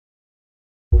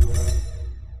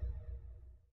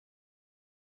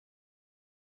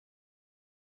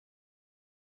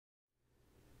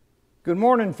Good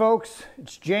morning, folks.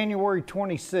 It's January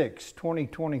 26,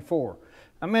 2024.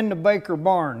 I'm in the Baker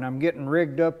barn. I'm getting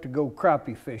rigged up to go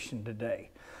crappie fishing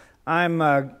today. I'm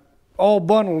all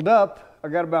bundled up. I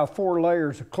got about 4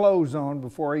 layers of clothes on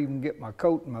before I even get my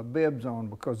coat and my bibs on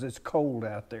because it's cold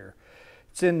out there.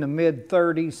 It's in the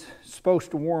mid-30s. It's supposed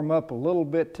to warm up a little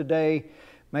bit today,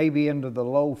 maybe into the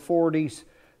low 40s.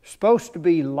 Supposed to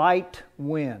be light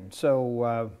wind,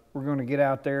 so we're going to get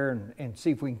out there and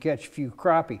see if we can catch a few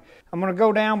crappie. I'm going to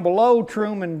go down below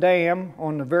Truman Dam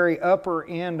on the very upper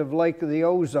end of Lake of the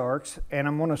Ozarks, and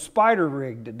I'm going to spider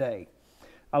rig today.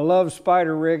 I love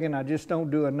spider rigging. I just don't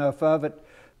do enough of it,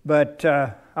 but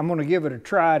I'm going to give it a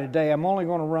try today. I'm only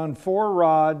going to run 4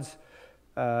 rods.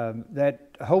 That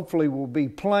hopefully will be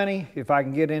plenty if I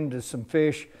can get into some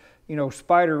fish. You know,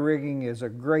 spider rigging is a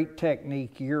great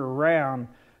technique year-round,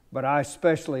 but I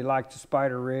especially like to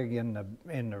spider rig in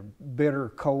the bitter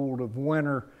cold of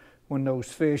winter when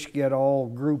those fish get all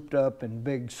grouped up in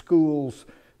big schools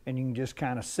and you can just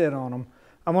kind of sit on them.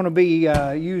 I'm going to be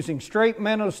using straight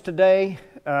minnows today.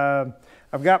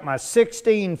 I've got my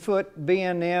 16-foot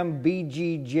B&M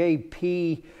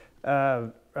BGJP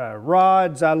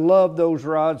rods. I love those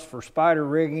rods for spider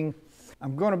rigging.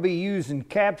 I'm going to be using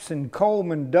Caps and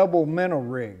Coleman double minnow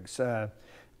rigs.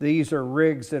 These are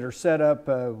rigs that are set up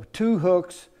with 2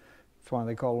 hooks. That's why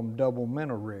they call them double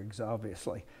minnow rigs,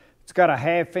 obviously. It's got a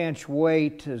 1/2 inch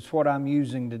weight is what I'm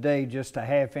using today, just a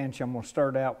 1/2 inch. I'm going to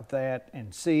start out with that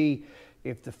and see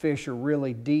if the fish are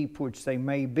really deep, which they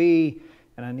may be,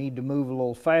 and I need to move a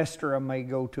little faster. I may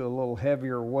go to a little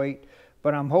heavier weight,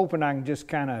 but I'm hoping I can just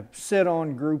kind of sit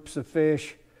on groups of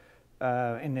fish,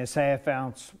 and this 1/2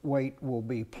 ounce weight will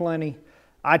be plenty.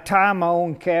 I tie my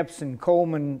own Caps and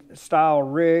Coleman style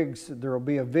rigs. There will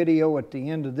be a video at the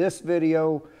end of this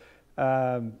video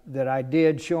that I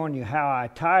did showing you how I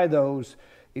tie those.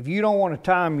 If you don't want to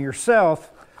tie them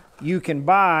yourself, you can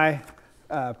buy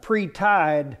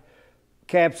pre-tied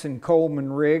Caps and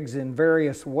Coleman rigs in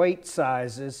various weight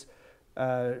sizes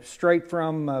straight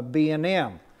from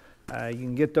B&M. You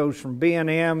can get those from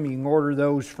B&M. You can order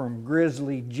those from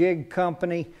Grizzly Jig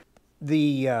Company.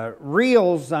 The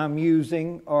reels I'm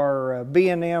using are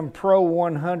B&M Pro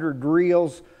 100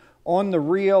 reels. On the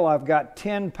reel, I've got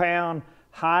 10-pound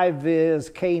high-vis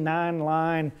K9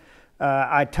 line.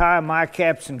 I tie my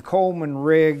Caps and Coleman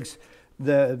rigs.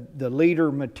 The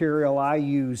leader material I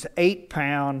use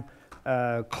 8-pound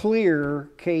clear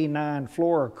K9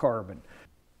 fluorocarbon.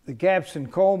 The Caps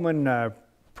and Coleman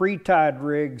pre-tied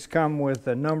rigs come with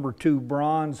a number 2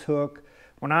 bronze hook.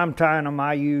 When I'm tying them,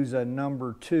 I use a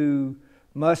number 2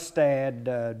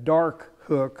 Mustad dark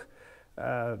hook.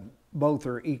 Both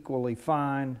are equally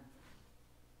fine.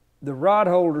 The rod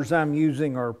holders I'm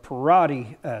using are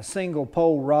Parati single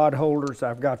pole rod holders.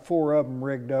 I've got 4 of them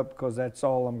rigged up because that's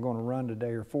all I'm going to run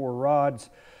today are 4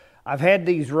 rods. I've had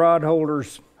these rod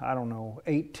holders, I don't know,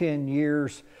 8-10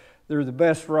 years. They're the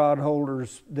best rod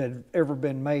holders that have ever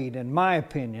been made, in my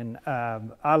opinion.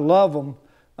 I love them.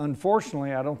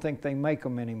 Unfortunately, I don't think they make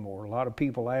them anymore. A lot of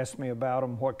people ask me about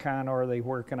them. What kind are they?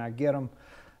 Where can I get them?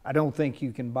 I don't think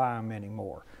you can buy them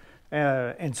anymore.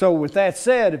 And so with that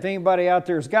said, if anybody out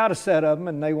there has got a set of them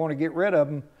and they want to get rid of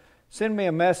them, send me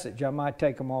a message. I might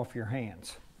take them off your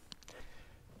hands.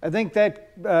 I think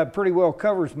that pretty well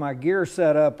covers my gear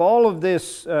setup. All of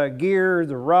this gear,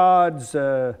 the rods,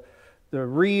 the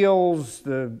reels,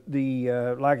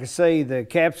 like I say, the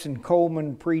Caps and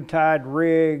Coleman pre-tied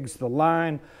rigs, the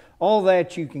line, all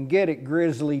that you can get at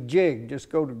Grizzly Jig. Just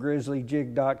go to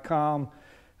grizzlyjig.com.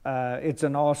 It's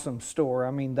an awesome store.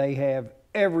 I mean, they have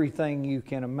everything you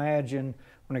can imagine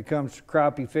when it comes to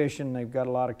crappie fishing. They've got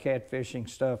a lot of catfishing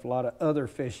stuff, a lot of other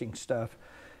fishing stuff.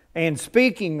 And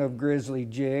speaking of Grizzly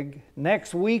Jig,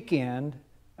 next weekend,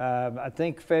 I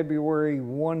think February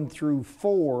 1 through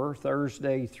 4,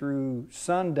 Thursday through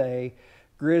Sunday,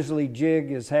 Grizzly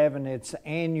Jig is having its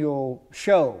annual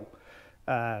show.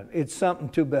 It's something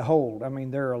to behold. I mean,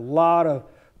 there are a lot of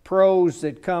pros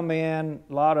that come in,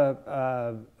 a lot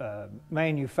of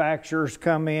manufacturers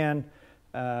come in.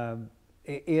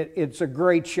 It's a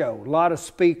great show. A lot of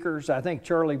speakers. I think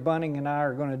Charlie Bunning and I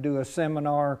are going to do a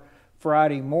seminar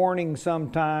Friday morning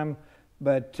sometime.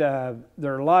 But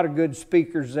there are a lot of good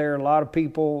speakers there, a lot of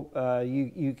people.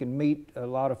 You can meet a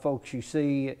lot of folks you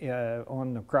see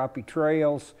on the crappie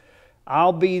trails.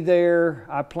 I'll be there.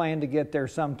 I plan to get there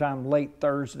sometime late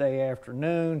Thursday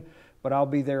afternoon, but I'll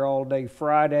be there all day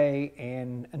Friday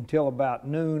and until about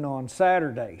noon on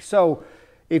Saturday. So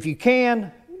if you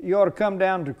can, you ought to come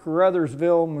down to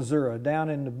Caruthersville, Missouri, down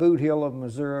in the boot hill of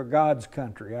Missouri, God's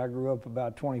country. I grew up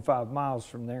about 25 miles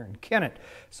from there in Kennett,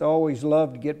 so I always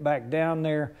loved to get back down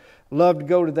there. Love to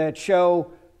go to that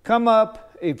show. Come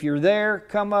up, if you're there,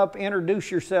 come up,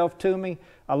 introduce yourself to me.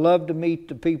 I love to meet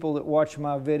the people that watch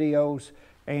my videos.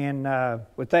 And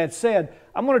with that said,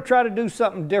 I'm going to try to do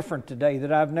something different today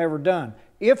that I've never done.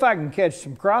 If I can catch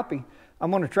some crappie, I'm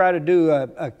going to try to do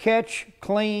a catch,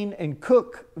 clean, and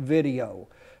cook video.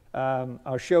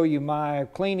 I'll show you my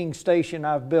cleaning station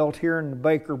I've built here in the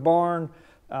Baker barn.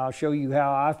 I'll show you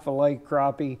how I fillet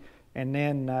crappie. And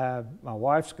then my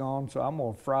wife's gone, so I'm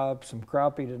going to fry up some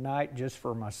crappie tonight just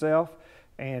for myself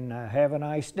and have a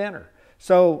nice dinner.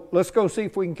 So let's go see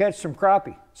if we can catch some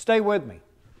crappie. Stay with me.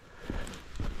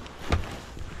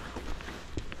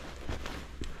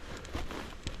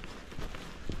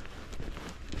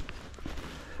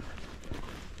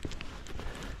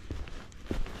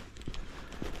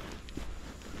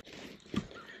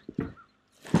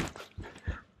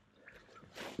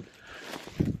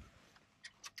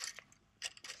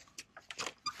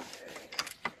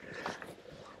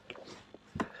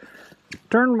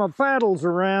 Turn my paddles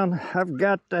around. I've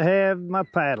got to have my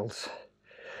paddles.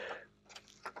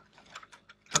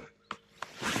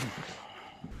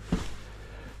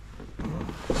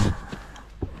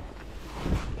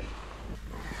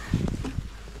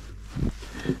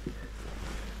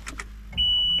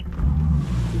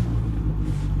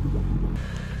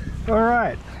 All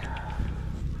right.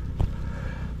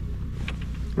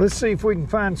 Let's see if we can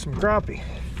find some crappie.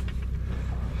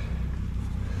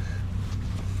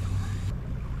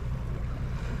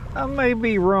 I may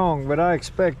be wrong, but I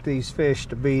expect these fish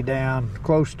to be down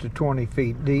close to 20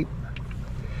 feet deep.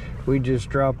 We just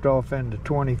dropped off into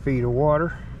 20 feet of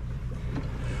water.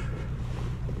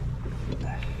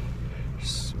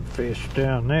 Some fish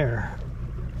down there.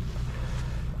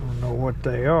 I don't know what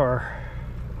they are.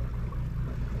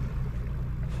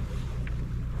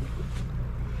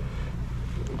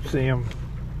 See them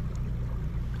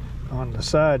on the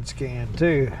side scan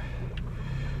too.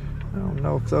 I don't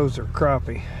know if those are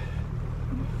crappie.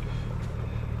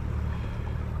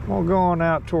 We'll go on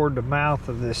out toward the mouth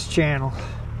of this channel,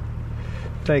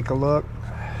 take a look.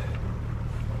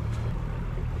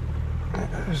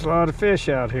 There's a lot of fish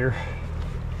out here.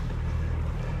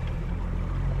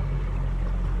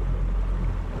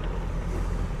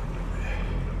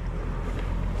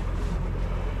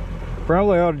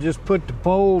 Probably ought to just put the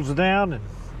poles down and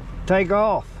take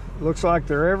off. Looks like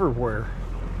they're everywhere.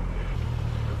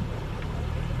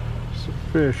 Some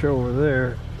fish over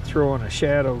there, throwing a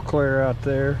shadow clear out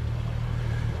there.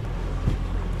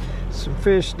 Some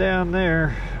fish down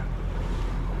there.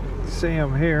 See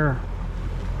them here.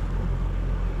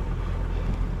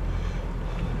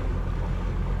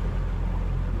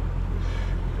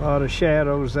 A lot of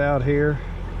shadows out here.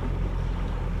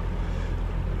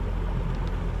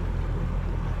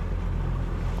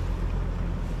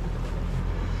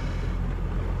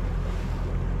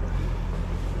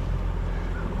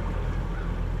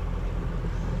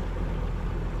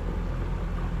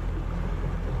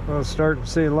 Well, starting to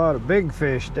see a lot of big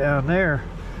fish down there.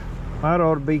 Might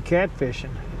ought to be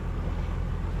catfishing.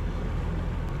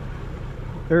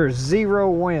 There's zero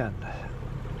wind.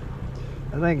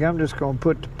 I think I'm just going to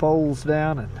put the poles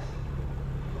down and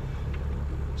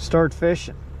start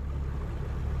fishing.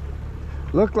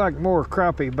 Looked like more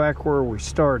crappie back where we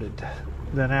started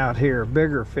than out here.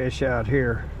 Bigger fish out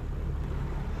here.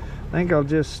 I think I'll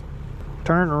just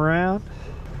turn around,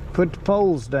 put the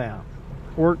poles down.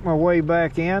 Work my way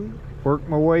back in, work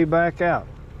my way back out.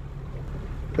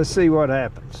 Let's see what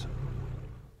happens.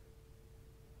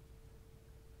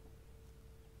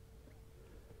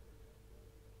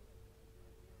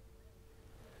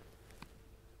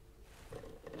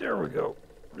 There we go.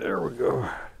 There we go.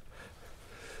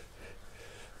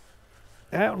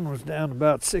 That one was down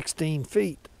about 16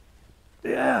 feet.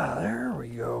 Yeah, there we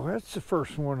go. That's the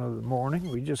first one of the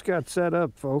morning. We just got set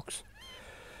up, folks.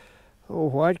 Oh,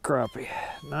 white crappie.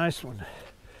 Nice one.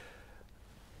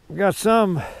 We got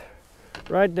some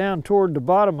right down toward the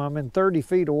bottom. I'm in 30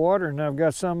 feet of water, and I've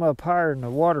got some up higher in the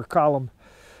water column,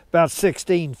 about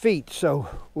 16 feet. So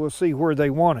we'll see where they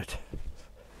want it.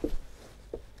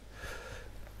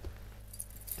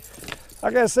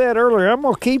 Like I said earlier, I'm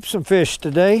going to keep some fish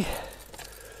today.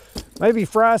 Maybe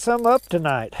fry some up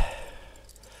tonight.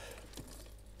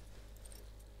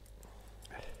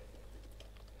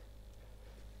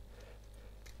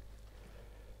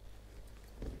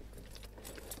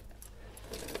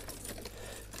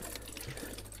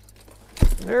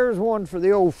 There's one for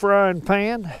the old frying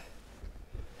pan.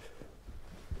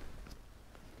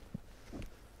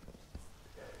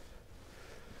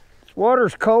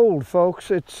 Water's cold, folks.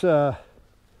 It's, well,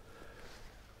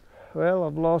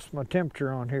 I've lost my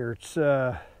temperature on here. It's,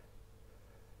 there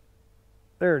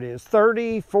it is,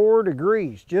 34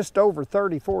 degrees, just over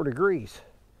 34 degrees.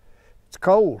 It's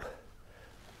cold.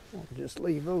 I'll just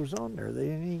leave those on there. They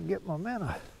didn't even get my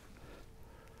minnow.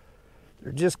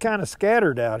 They're just kind of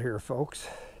scattered out here, folks.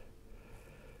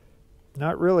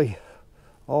 Not really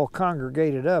all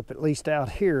congregated up, at least out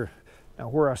here. Now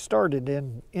where I started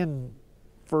in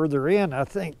further in, I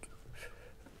think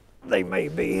they may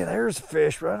be. There's a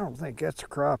fish, but I don't think that's a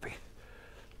crappie.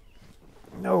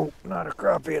 No, not a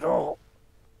crappie at all.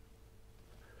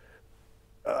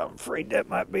 I'm afraid that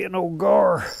might be an old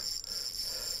gar.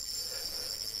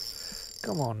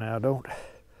 Come on now, don't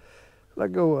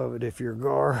let go of it if you're a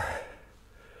gar.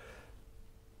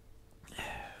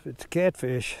 If it's a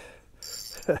catfish,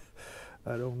 I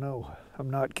don't know. I'm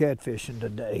not catfishing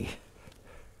today.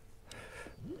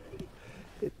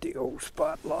 Hit the old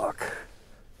spot lock.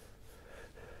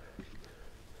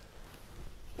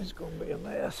 It's gonna be a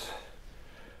mess.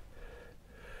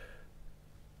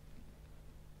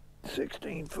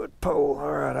 16-foot pole.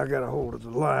 All right, I got a hold of the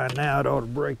line now. It ought to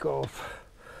break off.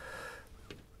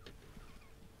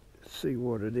 Let's see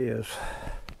what it is.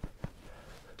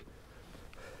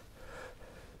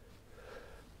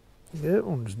 That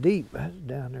one's deep. That's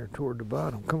down there toward the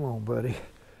bottom. Come on, buddy.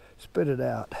 Spit it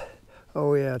out.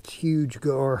 Oh yeah, it's huge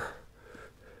gar.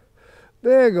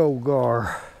 Big old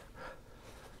gar.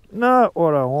 Not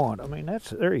what I want. I mean,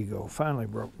 there you go. Finally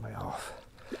broke me off.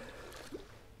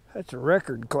 That's a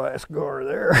record class gar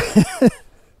there.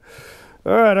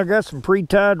 All right, I got some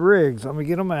pre-tied rigs. Let me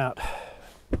get them out.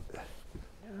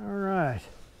 All right.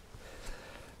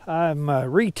 I'm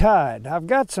retied. I've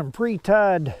got some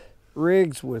pre-tied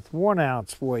rigs with 1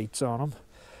 ounce weights on them.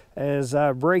 As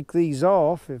I break these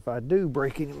off, if I do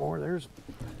break any more, there's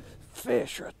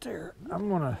fish right there. I'm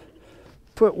gonna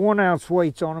put 1 ounce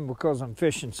weights on them because I'm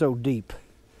fishing so deep.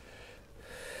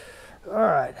 All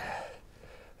right,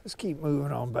 let's keep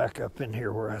moving on back up in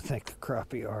here where I think the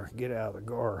crappie are. Get out of the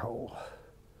gar hole.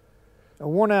 A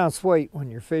 1 ounce weight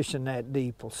when you're fishing that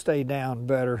deep will stay down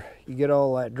better. You get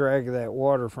all that drag of that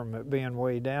water from it being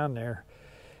way down there.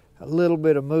 A little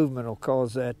bit of movement will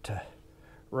cause that to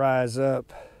rise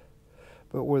up,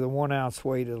 but with a 1 ounce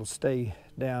weight, it'll stay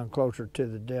down closer to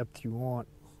the depth you want.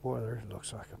 Boy, there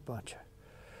looks like a bunch of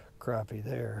crappie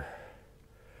there.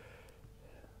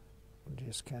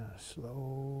 Just kind of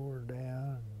slow her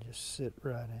down and just sit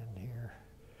right in here.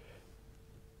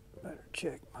 Better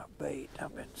check my bait.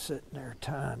 I've been sitting there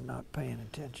tying, not paying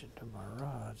attention to my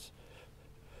rods.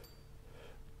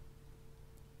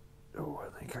 Oh,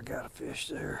 I think I got a fish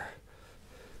there.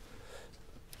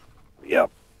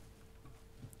 Yep,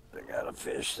 I got a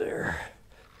fish there.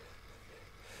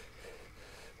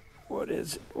 What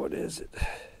is it? What is it?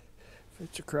 If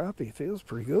it's a crappie, it feels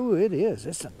pretty good. It is.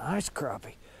 It's a nice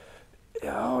crappie.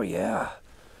 Oh, yeah.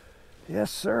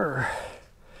 Yes, sir.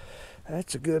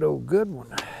 That's a good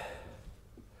one.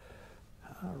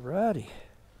 All righty.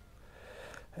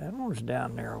 That one's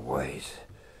down there a ways.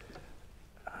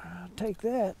 I'll take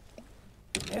that.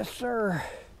 Yes, sir.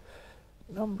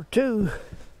 Number 2.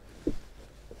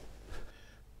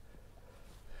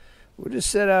 We'll just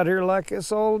sit out here like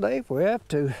this all day if we have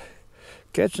to.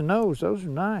 Catching those are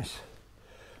nice.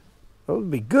 Those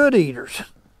would be good eaters.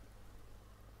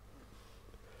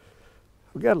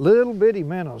 We got little bitty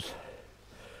minnows.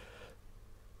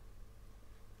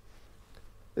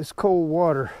 This cold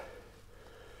water,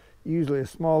 usually a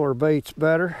smaller bait's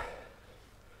better.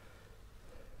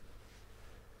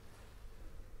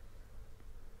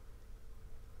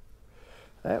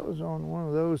 That was on one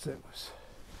of those that was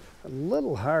a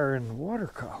little higher in the water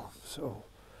column, so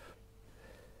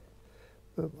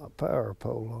put my power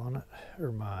pole on it,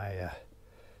 or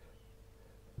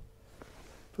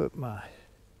put my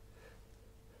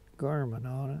Garmin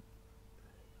on it,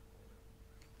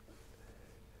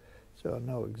 so I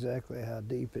know exactly how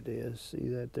deep it is. See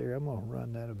that there? I'm gonna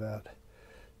run that about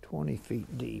 20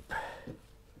 feet deep.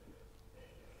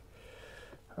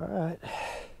 All right.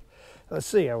 Let's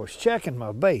see, I was checking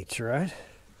my baits, right?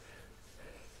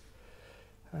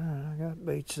 All right, I got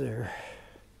baits there.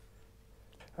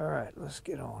 All right, let's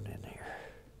get on in here.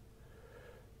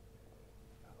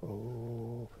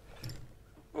 Oh,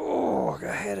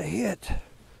 I had a hit.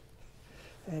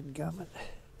 Dadgummit.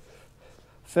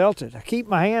 Felt it. I keep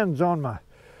my hands on my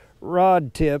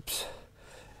rod tips.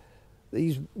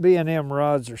 These B&M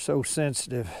rods are so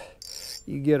sensitive.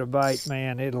 You get a bite,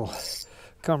 man, it'll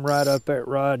come right up that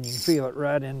rod and you can feel it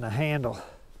right in the handle.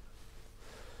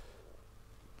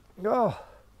 Oh,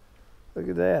 Look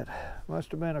at that.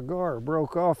 Must have been a gar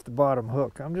broke off the bottom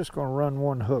hook. I'm just going to run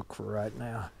one hook for right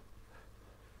now.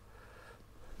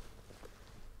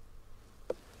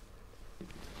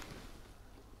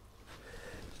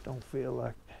 Just don't feel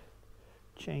like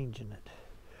changing it.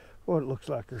 Well, it looks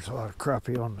like there's a lot of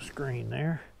crappie on the screen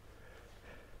there.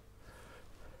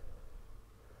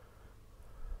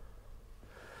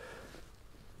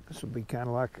 This will be kind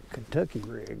of like a Kentucky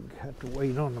rig. Have to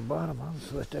wait on the bottom. I'll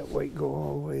just let that weight go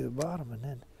all the way to the bottom and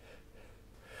then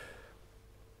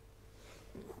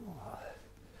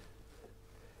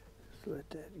just let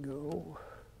that go.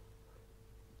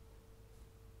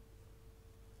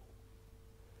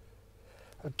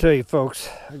 I'll tell you folks,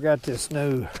 I got this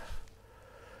new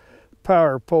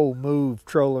power pole move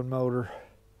trolling motor,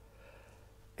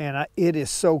 and it is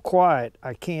so quiet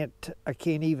I can't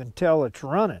even tell it's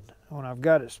running. When I've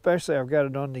got it, especially I've got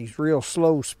it on these real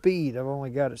slow speed. I've only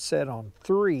got it set on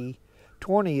 3.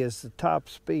 20 is the top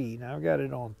speed. Now I've got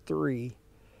it on 3.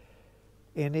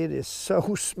 And it is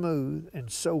so smooth and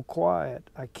so quiet,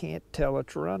 I can't tell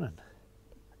it's running.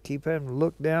 I keep having to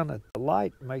look down at the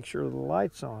light and make sure the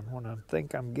light's on when I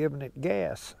think I'm giving it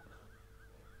gas.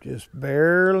 Just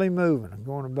barely moving. I'm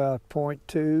going about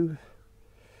 0.2,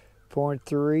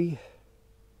 0.3.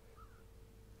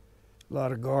 A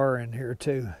lot of gar in here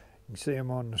too. You can see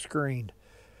them on the screen.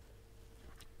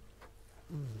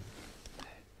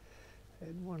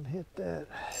 Had one hit that.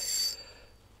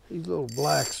 These little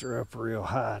blacks are up real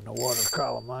high in the water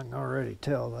column. I can already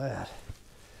tell that.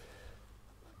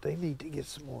 They need to get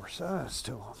some more size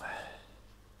to them.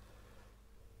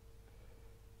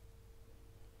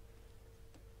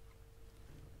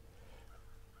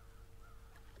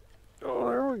 Oh,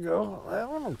 there we go. That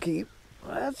one will keep.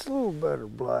 That's a little better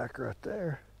black right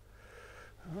there.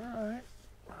 All right.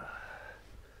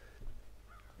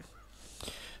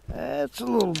 That's a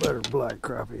little better black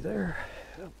crappie there.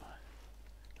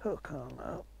 Hook on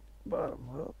up, bottom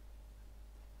hook.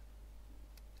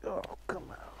 Oh,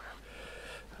 come out.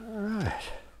 All right.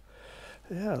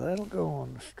 Yeah, that'll go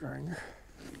on the stringer.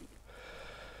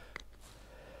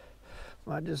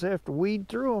 Might just have to weed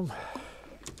through them.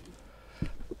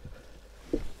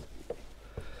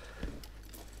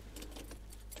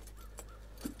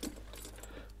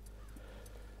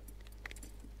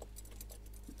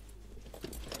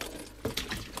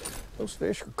 Those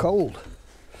fish are cold.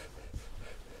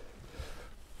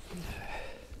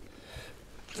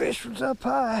 Fish was up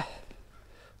high.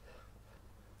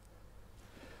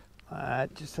 I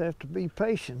just have to be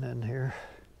patient in here.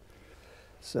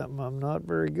 Something I'm not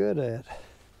very good at,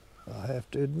 I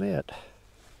have to admit.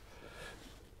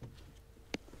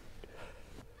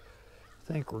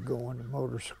 I think we're going. The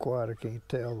motor's so quiet I can't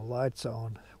tell. The light's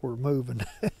on. We're moving.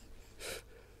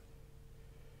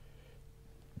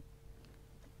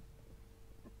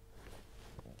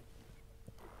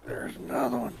 There's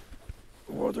another one.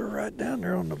 Well, they're right down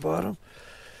there on the bottom.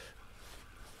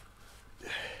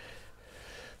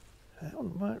 That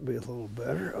one might be a little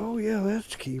better. Oh yeah,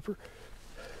 that's a keeper.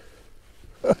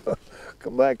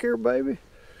 Come back here, baby.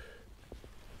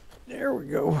 There we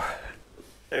go.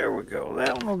 There we go.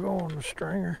 That one will go on the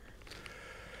stringer.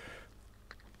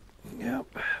 Yep.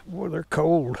 Boy, they're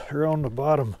cold. They're on the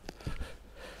bottom.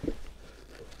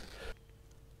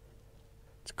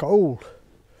 It's cold,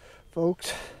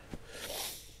 folks.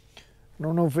 I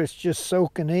don't know if it's just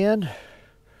soaking in.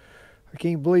 I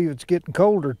can't believe it's getting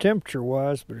colder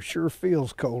temperature-wise, but it sure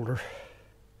feels colder.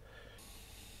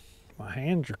 My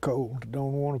hands are cold. I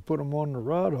don't want to put them on the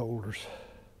rod holders.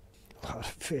 A lot of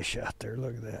fish out there.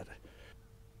 Look at that.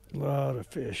 A lot of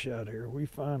fish out here. We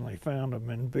finally found them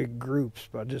in big groups,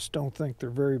 but I just don't think they're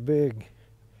very big.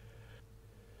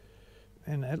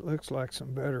 And that looks like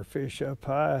some better fish up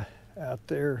high out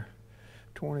there,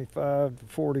 25 to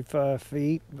 45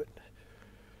 feet. But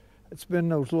it's been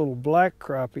those little black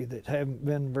crappie that haven't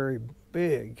been very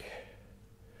big.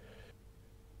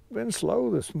 Been slow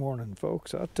this morning,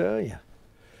 folks, I'll tell you.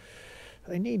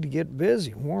 They need to get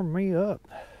busy, warm me up.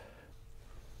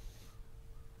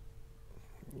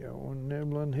 Got one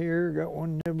nibbling here, got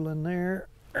one nibbling there.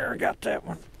 There, I got that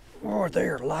one. Oh,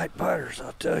 they're light biters,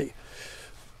 I'll tell you.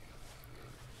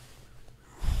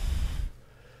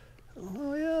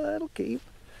 Oh yeah, that'll keep.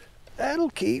 That'll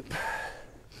keep.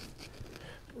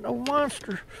 No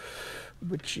monster,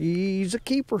 but she's a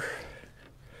keeper,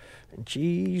 and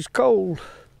she's cold.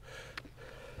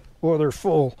 Well, they're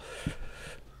full,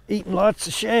 eating lots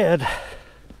of shad.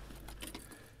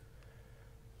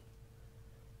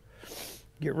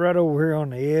 Get right over here on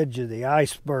the edge of the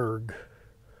iceberg.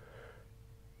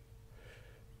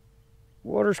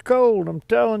 Water's cold, I'm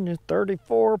telling you,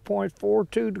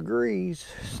 34.42 degrees.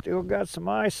 Still got some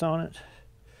ice on it.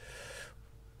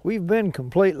 We've been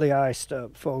completely iced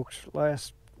up, folks,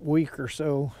 last week or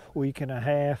so, week and a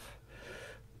half.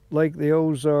 Lake the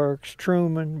Ozarks,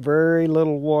 Truman, very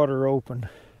little water open.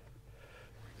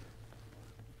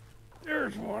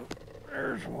 There's one,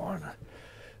 there's one.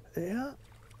 Yeah,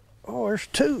 oh, there's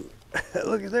two.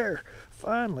 Look at there,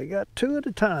 finally got two at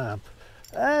a time.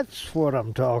 That's what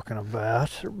I'm talking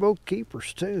about. They're both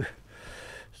keepers too.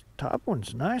 This top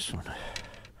one's a nice one.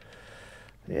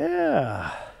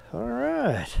 Yeah, all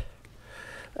right.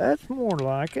 That's more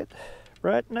like it.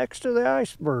 Right next to the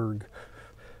iceberg.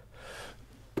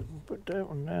 Put that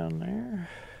one down there.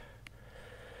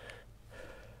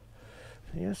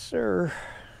 Yes, sir.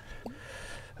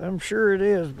 I'm sure it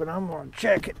is, but I'm gonna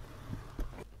check it.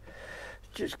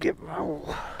 Just get my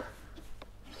old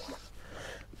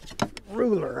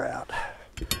ruler out.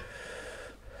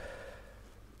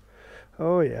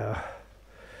 Oh yeah,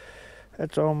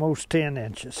 that's almost 10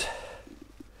 inches.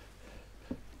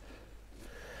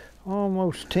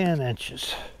 Almost 10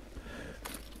 inches.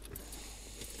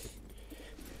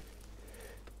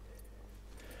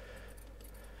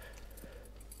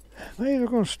 Maybe they're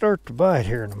going to start to bite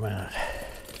here in a minute.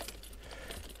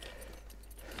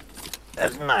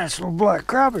 That's a nice little black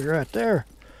crappie right there.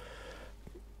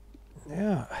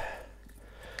 Yeah.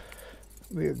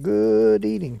 Be a good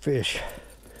eating fish.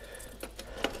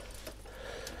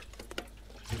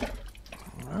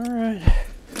 All right.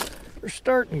 We're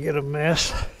starting to get a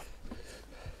mess.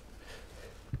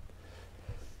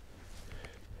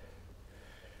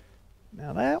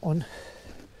 Now that one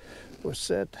was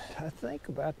set, I think,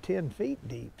 about 10 feet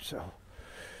deep, so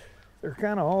they're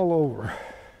kind of all over.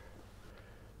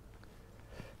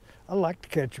 I like to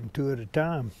catch them two at a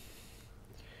time.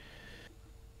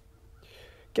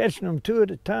 Catching them two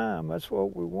at a time, that's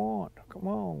what we want. Come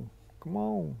on, come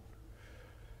on.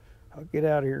 I'll get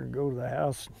out of here and go to the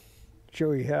house and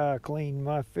show you how I clean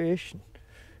my fish and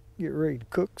get ready to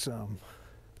cook some.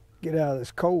 Get out of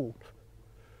this cold.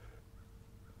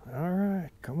 All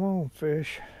right, come on,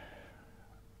 fish.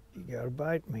 You gotta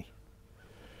bite me.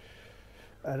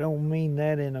 I don't mean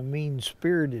that in a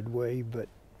mean-spirited way, but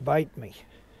bite me.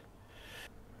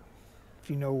 If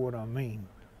you know what I mean.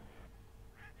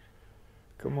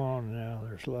 Come on now,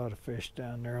 there's a lot of fish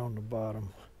down there on the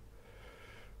bottom.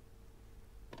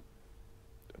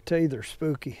 I tell you, they're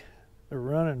spooky. They're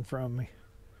running from me.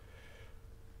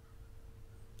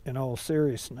 In all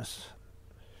seriousness,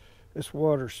 this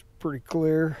water's pretty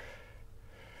clear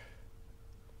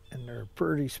and they're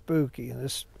pretty spooky.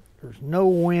 There's no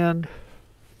wind,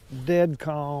 dead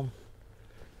calm.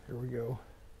 Here we go.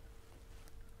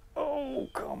 Oh,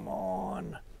 come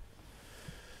on.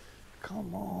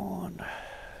 Come on.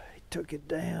 He took it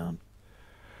down.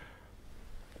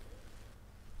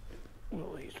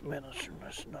 Well, he's menacing.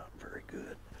 That's not very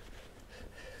good.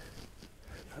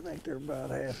 I think they're about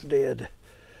half dead.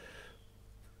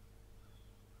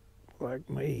 Like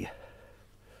me.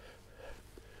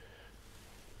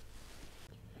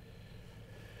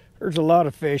 There's a lot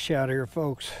of fish out here,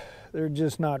 folks. They're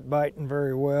just not biting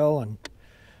very well, and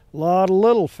a lot of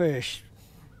little fish.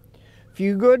 A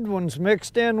few good ones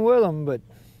mixed in with them, but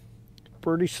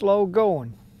pretty slow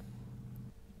going.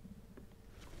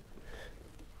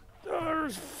 Oh,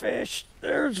 there's a fish.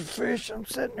 There's a fish. I'm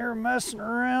sitting there messing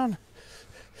around.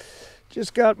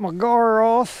 Just got my gar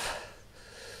off.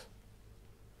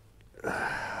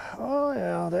 Oh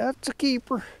yeah, that's a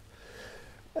keeper.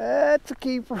 That's a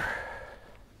keeper.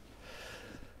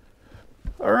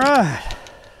 All right.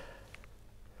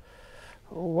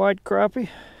 Old white crappie.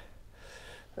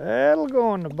 That'll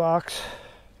go in the box.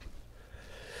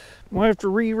 I'm gonna have to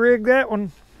re-rig that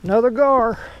one. Another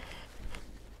gar.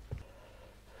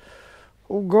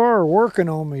 Old gar working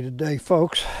on me today,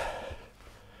 folks.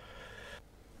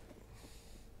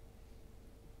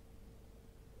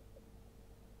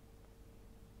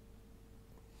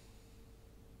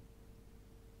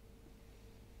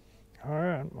 All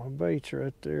right, my bait's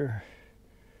right there.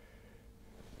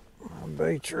 My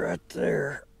bait's right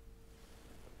there.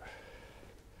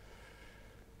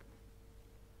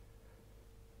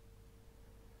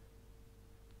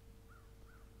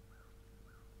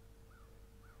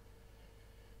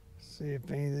 See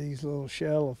if any of these little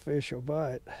shallow fish will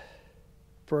bite.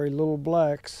 Probably little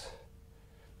blacks.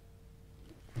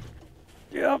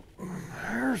 Yep,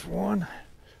 there's one.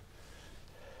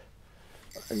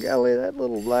 Golly, that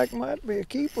little black might be a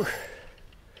keeper.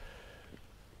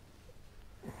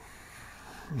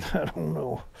 I don't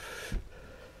know.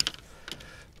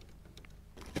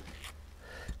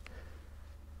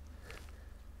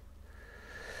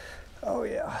 Oh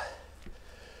yeah.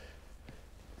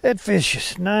 That fish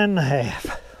is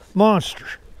 9.5. Monster.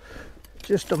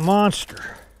 Just a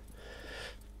monster.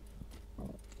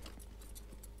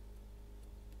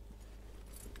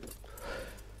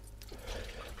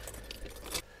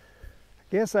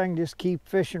 Guess I can just keep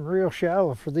fishing real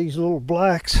shallow for these little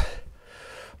blacks.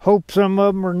 Hope some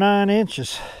of them are 9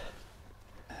 inches.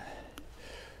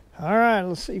 All right,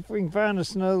 let's see if we can find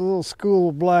us another little school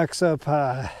of blacks up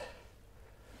high.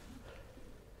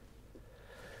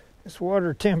 This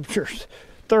water temperature's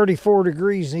 34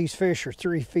 degrees and these fish are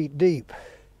 3 feet deep.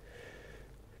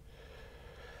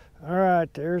 All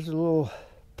right, there's a little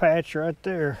patch right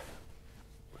there.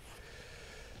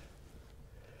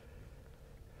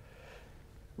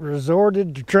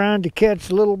 Resorted to trying to catch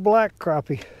little black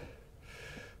crappie.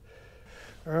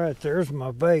 All right, there's my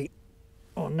bait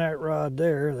on that rod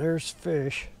there. There's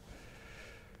fish.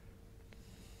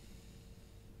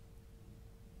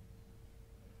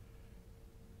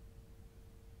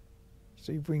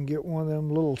 See if we can get one of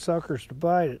them little suckers to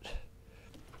bite it.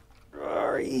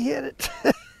 Oh, he hit it.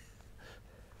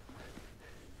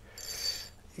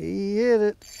 He hit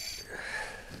it.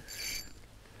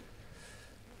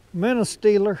 Minnow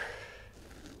stealer.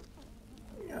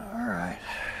 All right.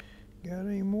 Got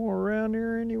any more around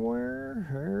here anywhere?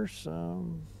 There's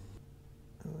some.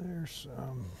 There's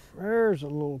some. There's a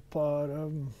little pod of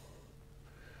them.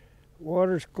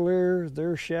 Water's clear.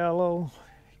 They're shallow.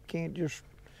 Can't just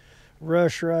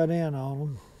rush right in on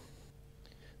them.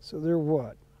 So they're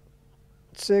what?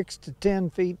 6 to 10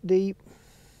 feet deep.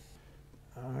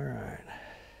 All right.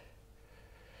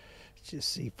 Just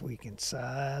see if we can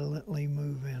silently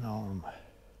move in on them.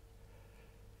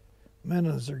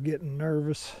 Minnows are getting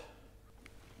nervous.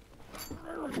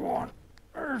 There's one.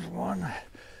 There's one.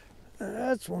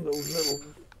 That's one of those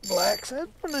little blacks. That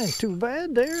one ain't too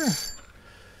bad there.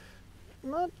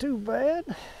 Not too bad.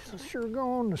 It'll sure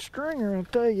go on the stringer, I'll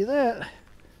tell you that.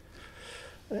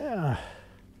 Yeah.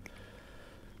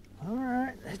 All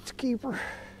right, it's a keeper.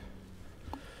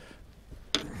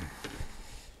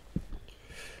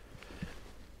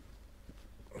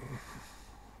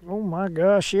 Oh my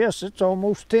gosh, yes, it's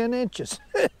almost 10 inches.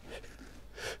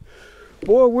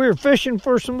 Boy, we're fishing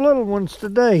for some little ones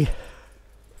today.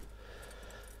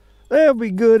 They'll be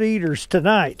good eaters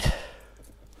tonight.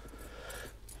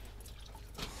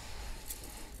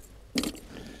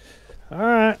 All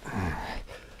right.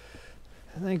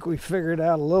 I think we figured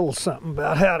out a little something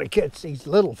about how to catch these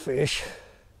little fish.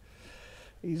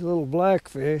 These little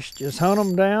blackfish. Just hunt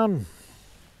them down,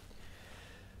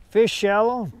 fish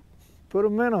shallow, put a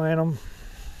minnow in them.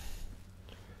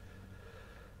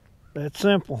 That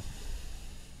simple.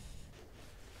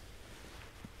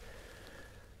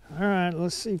 All right,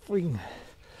 let's see if we can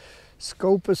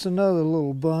scope us another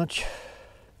little bunch.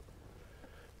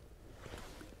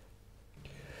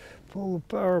 Pull the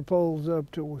power poles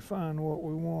up till we find what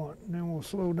we want, and then we'll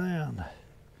slow down.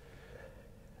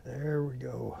 There we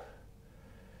go.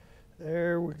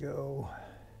 There we go.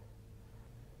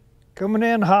 Coming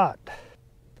in hot.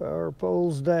 Power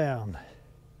poles down.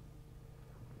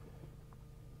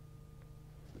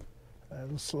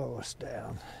 That'll slow us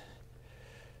down.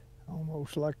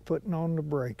 Almost like putting on the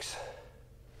brakes.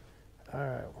 All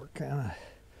right, we're kind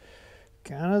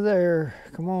of there.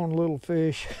 Come on, little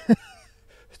fish.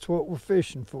 It's what we're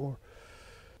fishing for.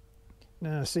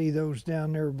 Now I see those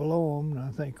down there below them, and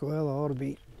I think, well, I ought to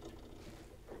be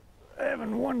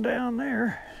having one down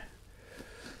there,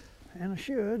 and I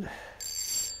should,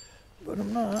 but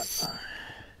I'm not.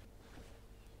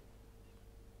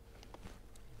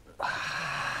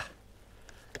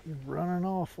 He's running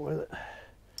off with it.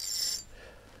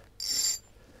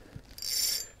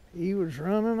 He was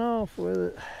running off with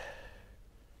it.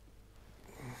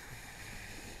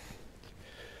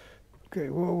 Okay,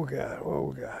 what we got? What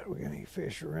we got? We got any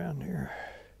fish around here?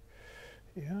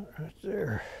 Yeah, right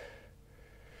there.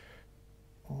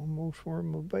 Almost where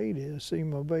my bait is. See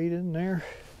my bait in there?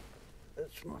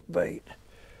 That's my bait.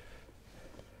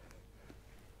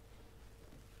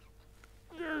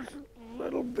 There's a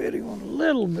little bitty one,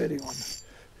 little bitty one.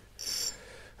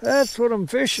 That's what I'm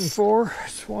fishing for.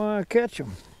 That's why I catch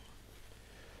them.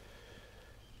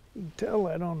 You can tell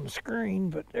that on the screen,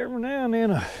 but every now and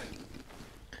then a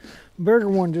bigger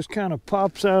one just kind of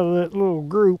pops out of that little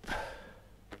group.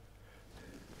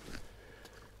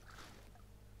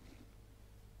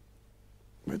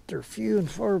 But they're few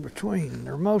and far between.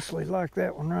 They're mostly like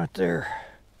that one right there.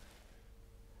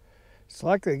 It's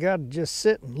like they got to just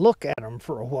sit and look at them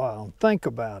for a while and think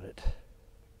about it.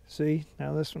 See,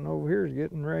 now this one over here is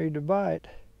getting ready to bite.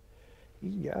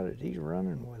 He's got it. He's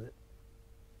running with it.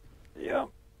 Yep.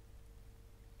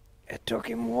 At Took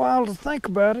him a while to think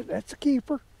about it. That's a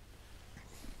keeper.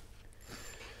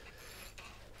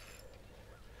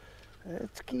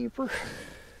 That's a keeper.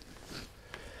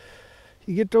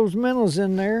 You get those minnows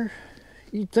in there,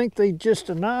 you'd think they just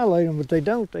annihilate them, but they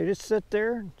don't. They just sit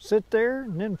there,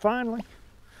 and then finally,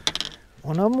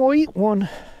 one of them will eat one.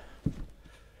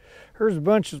 There's a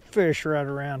bunch of fish right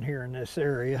around here in this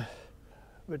area,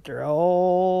 but they're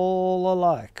all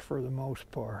alike for the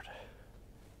most part.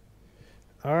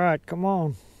 All right, come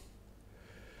on.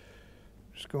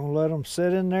 Just gonna let them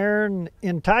sit in there and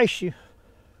entice you.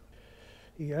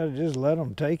 You gotta just let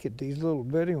them take it. These little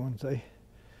bitty ones, they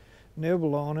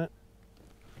nibble on it.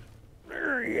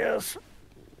 There he is.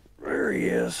 There he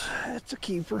is. That's a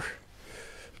keeper.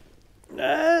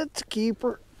 That's a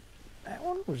keeper. That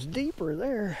one was deeper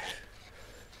there.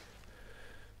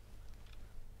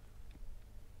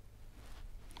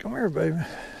 Come here, baby.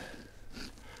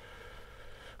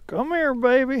 Come here,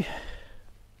 baby.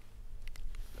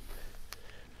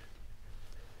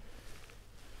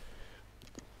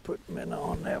 Put minnow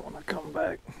on that when I come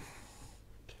back.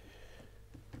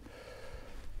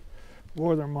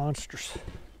 Boy, they're monsters.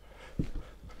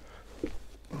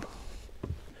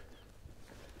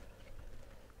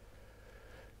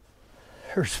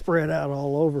 They're spread out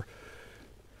all over.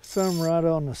 Some right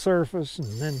on the surface,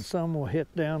 and then some will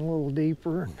hit down a little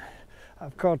deeper. And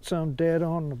I've caught some dead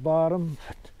on the bottom.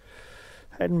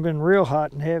 Hadn't been real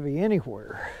hot and heavy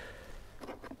anywhere.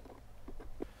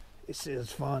 This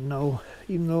is fun though,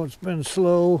 even though it's been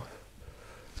slow.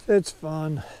 It's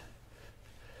fun.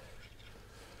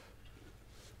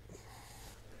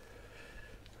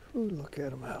 Ooh, look at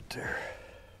them out there.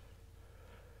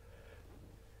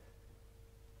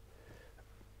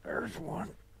 There's one.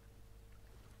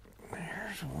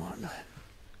 There's one.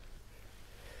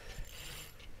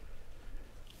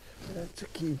 That's a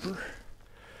keeper.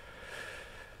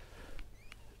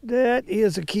 That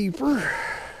is a keeper.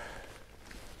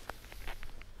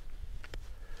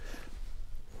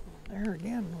 There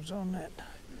again was on that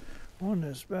one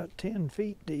that's about 10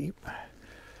 feet deep.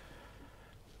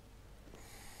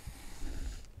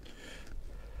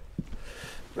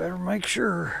 Better make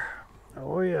sure.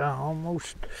 Oh yeah,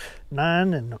 almost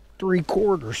 9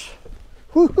 3/4.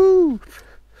 Woohoo!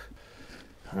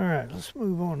 All right, let's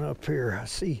move on up here.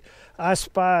 I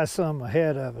spy some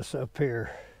ahead of us up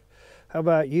here. How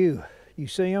about you? You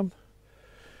see them?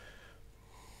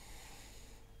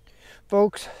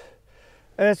 Folks,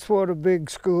 that's what a big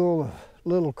school of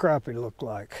little crappie look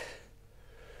like.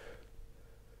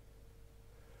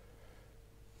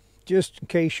 Just in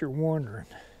case you're wondering.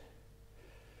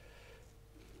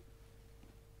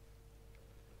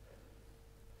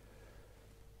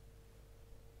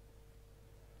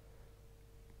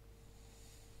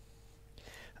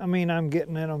 I mean, I'm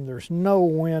getting in them. There's no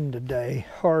wind today,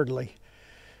 hardly.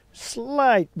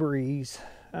 Slight breeze.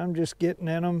 I'm just getting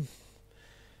in them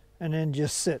and then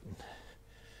just sitting.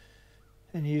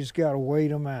 And you just got to wait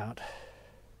them out.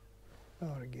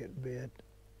 Ought to get bit.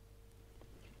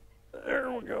 There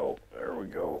we go. There we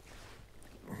go.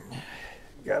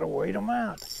 Got to wait them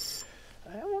out.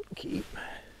 That won't keep.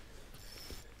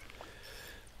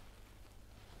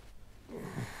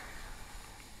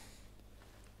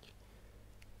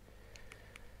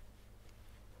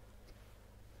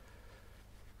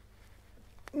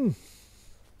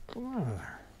 Come on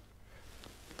there.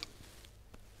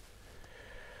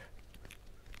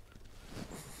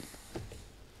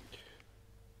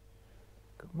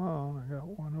 Come on, I got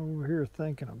one over here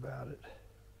thinking about it.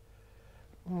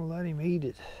 I'm gonna let him eat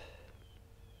it.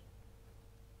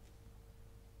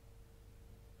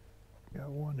 Got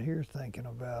one here thinking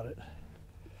about it.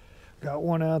 Got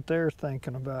one out there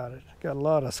thinking about it. Got a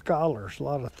lot of scholars, a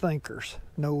lot of thinkers,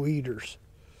 no eaters.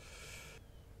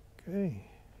 Okay.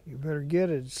 You better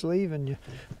get it. It's leaving you.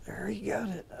 There, he got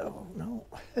it. Oh, no.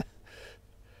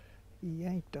 He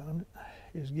yanked on it.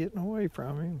 He's getting away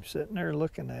from him, sitting there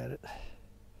looking at it.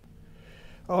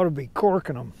 Ought to be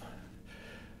corking them.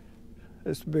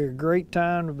 This would be a great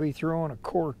time to be throwing a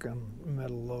cork in the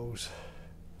middle of those.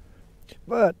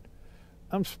 But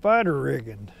I'm spider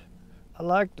rigging. I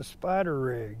like the spider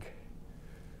rig.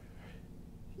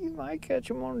 You might catch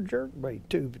them on a jerkbait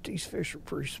too, but these fish are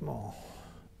pretty small.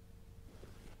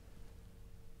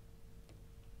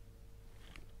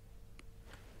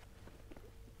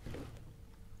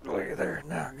 Look at there,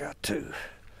 now I got 2.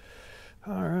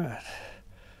 All right.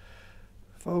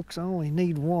 Folks, I only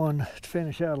need 1 to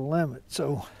finish out a limit,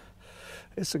 so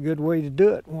it's a good way to do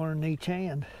it, 1 in each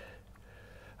hand.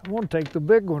 I want to take the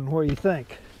big one. What do you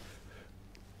think?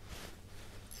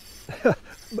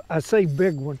 I say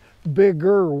big one,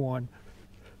 bigger one.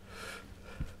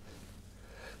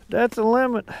 That's a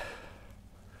limit.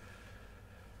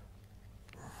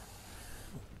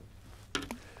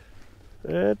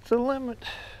 That's a limit.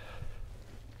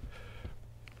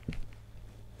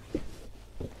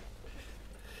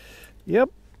 Yep,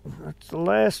 that's the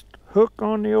last hook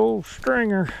on the old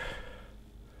stringer.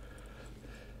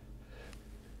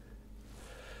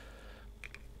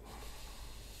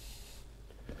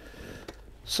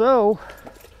 So,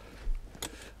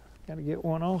 gotta get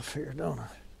one off here, don't I?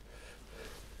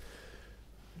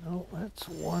 No, that's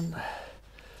one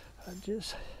I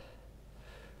just,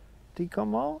 did he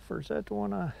come off, or is that the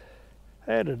one I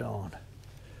had it on? I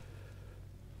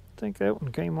think that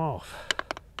one came off.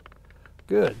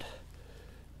 Good,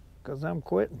 because I'm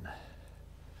quitting.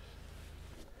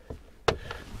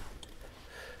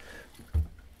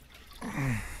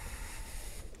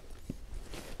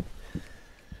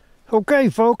 Okay,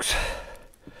 folks,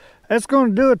 that's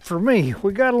going to do it for me.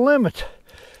 We got a limit.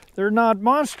 They're not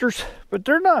monsters, but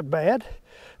they're not bad.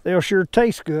 They'll sure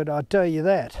taste good, I'll tell you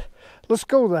that. Let's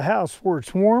go to the house where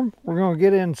it's warm. We're going to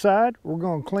get inside. We're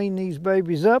going to clean these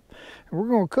babies up, and we're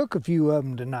going to cook a few of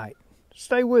them tonight.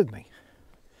 Stay with me.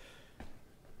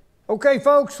 Okay,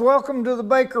 folks, welcome to the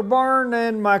Baker Barn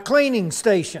and my cleaning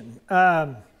station.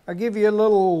 I'll give you a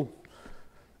little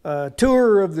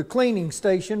tour of the cleaning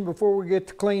station before we get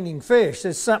to cleaning fish.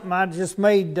 It's something I just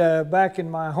made back in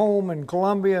my home in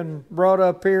Columbia and brought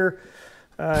up here.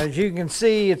 As you can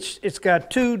see, it's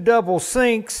got two double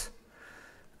sinks.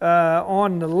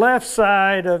 On the left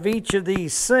side of each of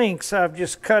these sinks, I've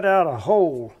just cut out a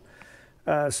hole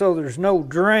so there's no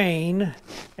drain.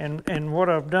 And what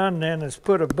I've done then is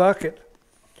put a bucket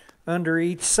under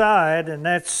each side, and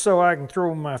that's so I can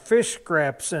throw my fish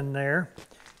scraps in there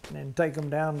and then take them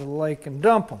down to the lake and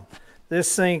dump them. This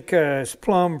sink is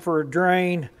plumb for a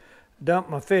drain. Dump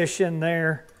my fish in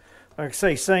there. Like I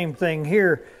say, same thing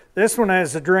here. This one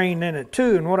has a drain in it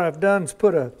too, and what I've done is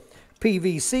put a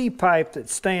PVC pipe that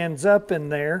stands up in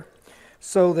there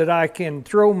so that I can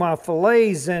throw my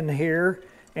fillets in here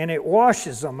and it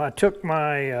washes them. I took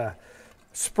my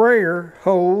sprayer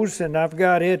hose and I've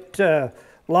got it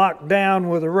locked down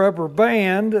with a rubber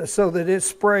band so that it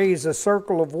sprays a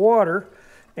circle of water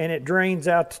and it drains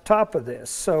out the top of this.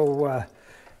 So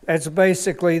that's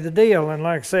basically the deal. And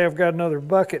like I say, I've got another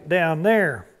bucket down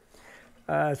there.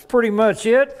 That's pretty much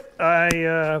it.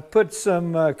 I put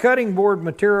some cutting board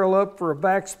material up for a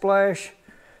backsplash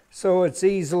so it's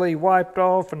easily wiped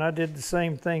off, and I did the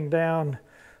same thing down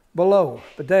below.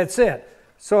 But that's it.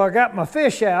 So I got my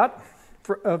fish out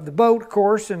of the boat, of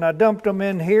course, and I dumped them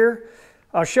in here.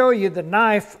 I'll show you the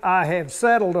knife I have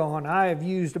settled on. I have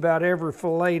used about every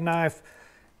fillet knife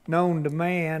known to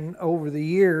man over the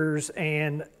years,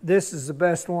 and this is the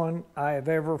best one I have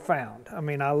ever found. I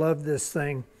mean, I love this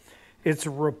thing. It's a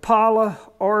Rapala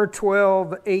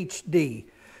R12 HD.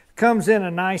 Comes in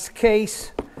a nice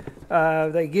case.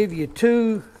 They give you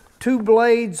two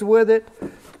blades with it,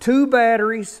 2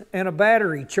 batteries, and a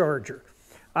battery charger.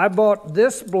 I bought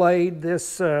this blade,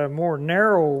 this more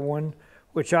narrow one,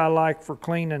 which I like for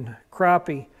cleaning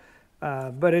crappie.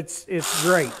 But it's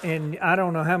great, and I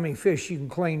don't know how many fish you can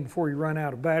clean before you run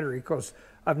out of battery, because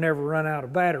I've never run out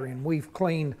of battery, and we've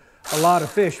cleaned a lot of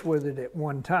fish with it at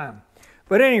one time.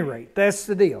 But at any rate, that's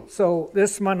the deal. So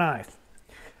this is my knife.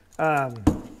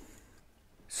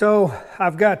 So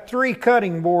I've got 3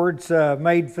 cutting boards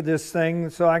made for this thing,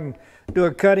 so I can do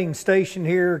a cutting station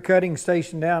here, a cutting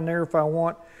station down there if I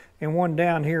want, and one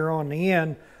down here on the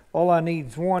end. All I need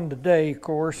is one today, of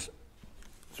course.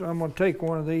 So I'm going to take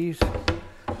one of these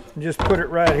and just put it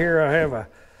right here. I have a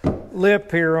lip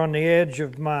here on the edge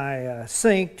of my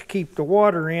sink to keep the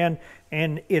water in,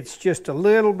 and it's just a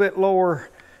little bit lower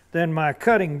than my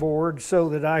cutting board so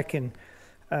that I can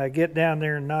get down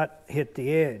there and not hit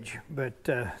the edge. But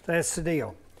that's the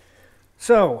deal.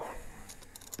 So,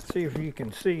 let's see if you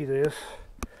can see this.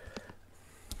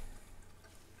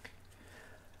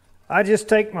 I just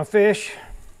take my fish,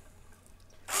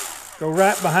 go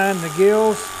right behind the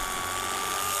gills,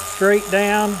 straight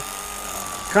down,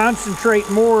 concentrate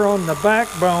more on the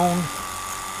backbone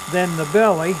than the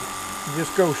belly.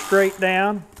 Just go straight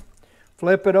down,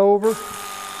 flip it over,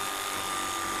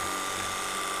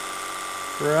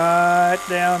 right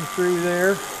down through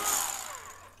there.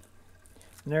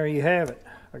 And there you have it.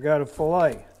 I got a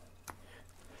fillet.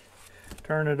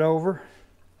 Turn it over.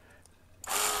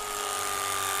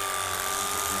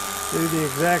 Do the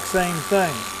exact same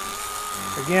thing.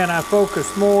 Again, I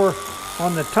focus more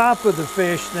on the top of the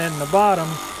fish than the bottom,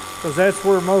 because that's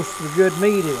where most of the good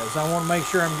meat is. I want to make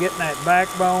sure I'm getting that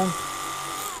backbone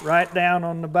right down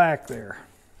on the back there.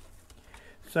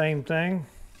 Same thing.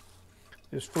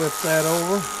 Just flip that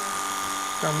over.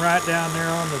 Come right down there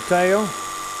on the tail,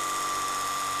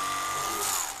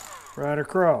 right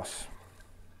across.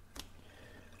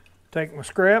 Take my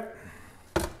scrap,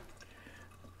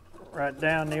 right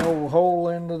down the old hole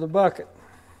into the bucket.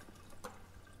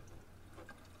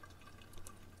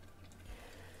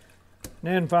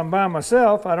 Then if I'm by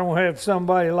myself, I don't have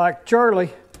somebody like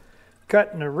Charlie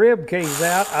cutting the rib cage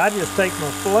out. I just take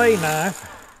my fillet knife,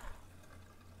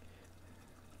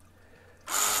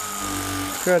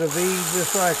 cut a V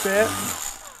just like that,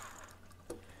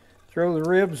 throw the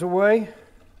ribs away,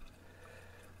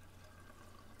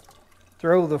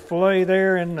 throw the fillet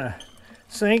there in the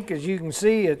sink. As you can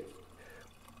see, it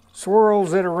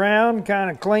swirls it around,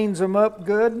 kind of cleans them up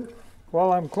good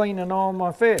while I'm cleaning all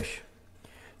my fish.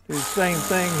 Do the same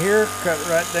thing here, cut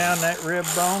right down that rib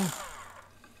bone,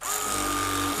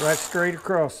 right straight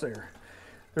across there.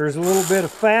 There's a little bit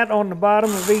of fat on the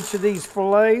bottom of each of these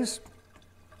fillets.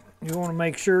 You want to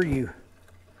make sure you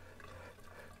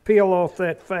peel off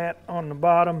that fat on the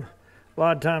bottom. A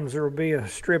lot of times there will be a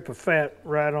strip of fat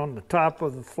right on the top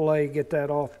of the fillet. Get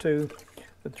that off too,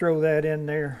 but throw that in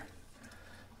there.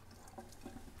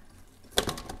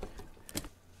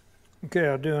 Okay,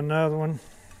 I'll do another one.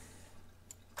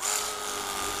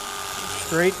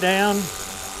 Straight down,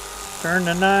 turn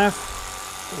the knife,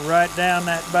 right down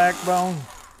that backbone.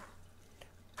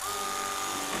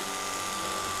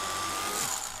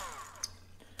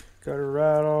 Cut her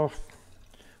right off,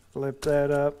 flip that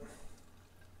up.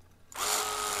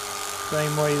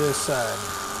 Same way this side.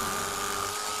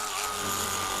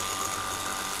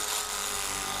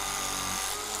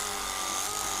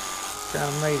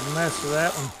 Kind of made a mess of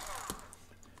that one.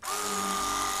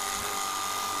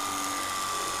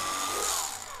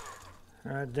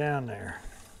 Right down there.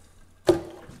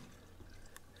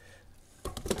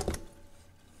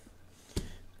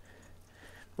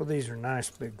 Well, these are nice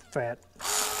big fat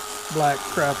black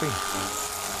crappie.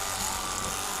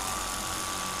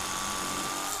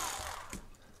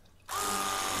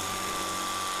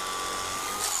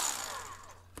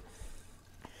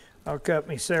 I'll cut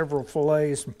me several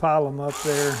fillets and pile them up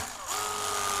there.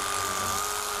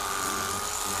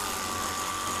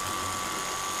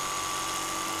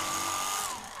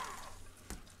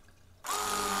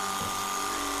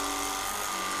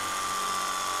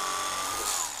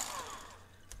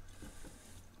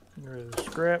 Get rid of the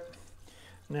scrap,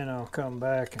 and then I'll come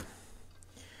back and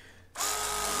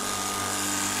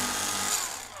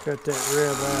cut that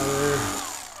rib out of there.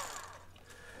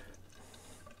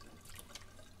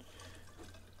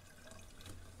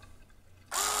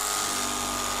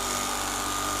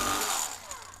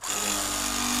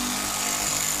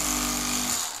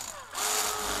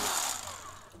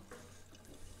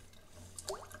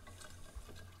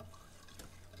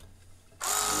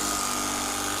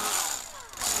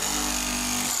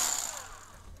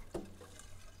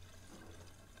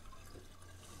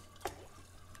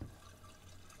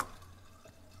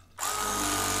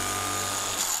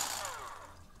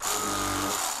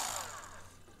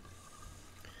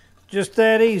 Just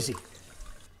that easy.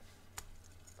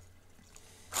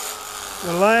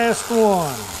 The last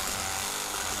one.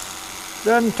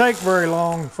 Doesn't take very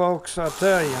long, folks, I'll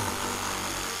tell you.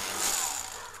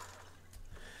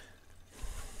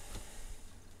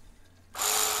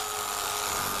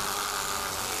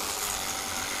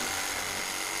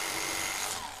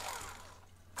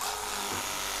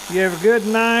 You have a good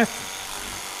knife,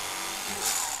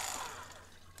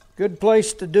 good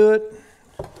place to do it.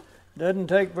 Doesn't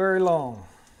take very long.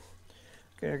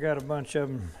 Okay, I got a bunch of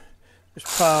them just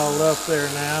piled up there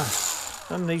now.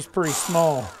 Some of these pretty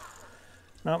small.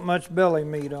 Not much belly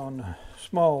meat on the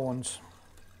small ones.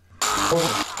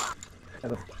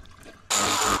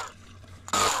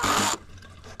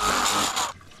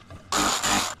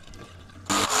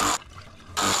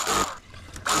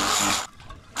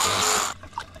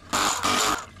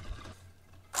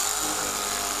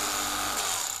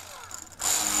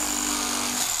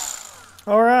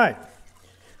 All right,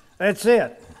 that's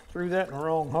it. Threw that in the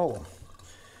wrong hole.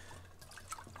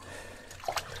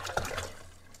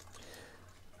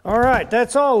 All right,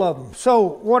 that's all of them. So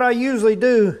what I usually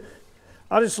do,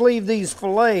 I'll just leave these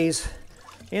fillets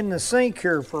in the sink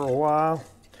here for a while.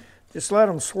 Just let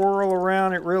them swirl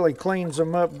around. It really cleans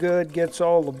them up good, gets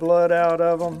all the blood out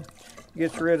of them,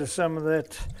 gets rid of some of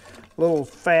that little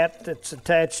fat that's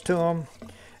attached to them.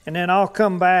 And then I'll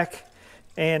come back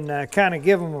and kind of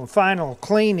give them a final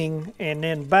cleaning and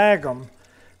then bag them.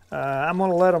 I'm going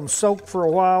to let them soak for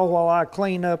a while I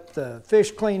clean up the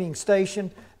fish cleaning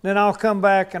station. Then I'll come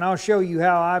back and I'll show you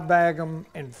how I bag them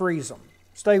and freeze them.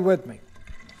 Stay with me.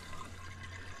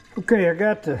 Okay, I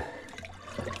got the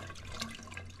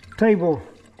table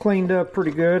cleaned up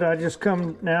pretty good. I just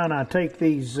come down, I take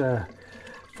these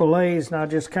fillets and I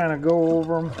just kind of go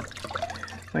over them,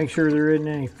 make sure there isn't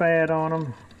any fat on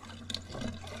them.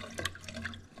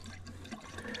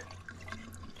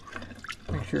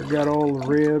 Make sure I got all the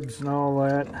ribs and all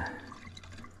that.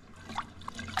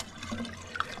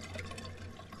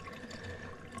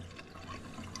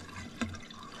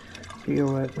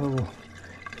 Peel that little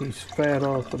piece of fat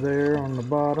off of there on the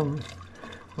bottom,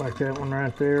 like that one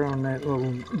right there on that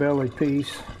little belly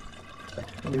piece.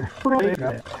 All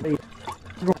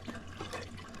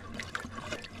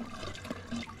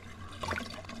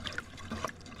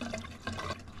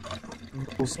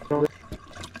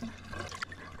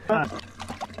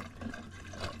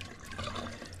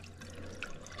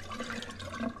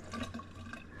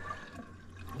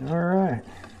right.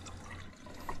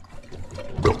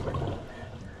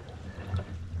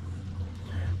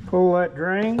 Pull that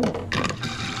drain.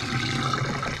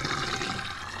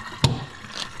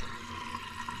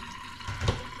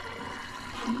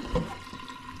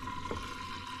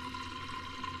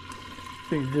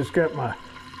 See, just got my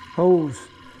hose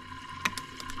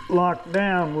locked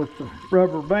down with the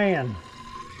rubber band.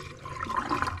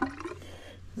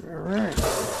 All right.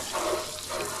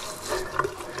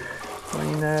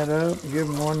 Clean that up, give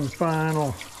them one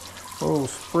final little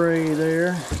spray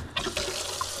there.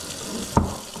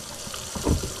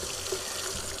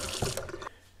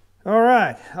 All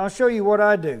right, I'll show you what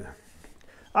I do.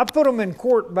 I put them in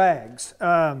quart bags.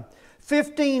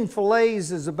 15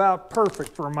 fillets is about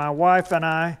perfect for my wife and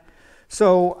I.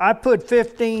 So I put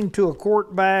 15 to a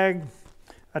quart bag.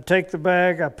 I take the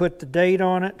bag, I put the date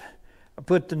on it. I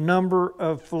put the number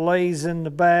of fillets in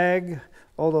the bag,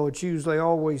 although it's usually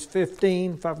always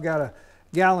 15. If I've got a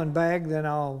gallon bag, then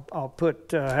I'll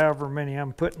put however many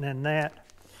I'm putting in that.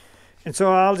 And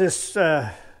so I'll just,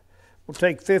 we'll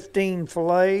take 15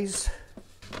 fillets.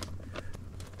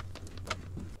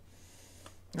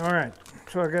 All right,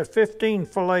 so I got 15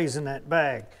 fillets in that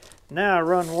bag. Now I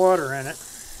run water in it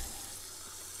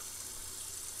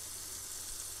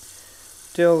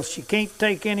till she can't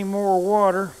take any more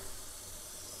water.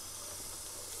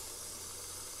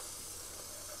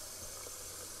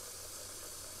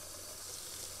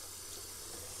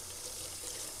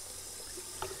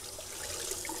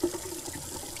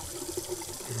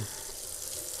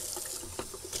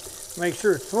 Make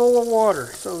sure it's full of water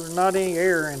so there's not any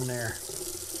air in there.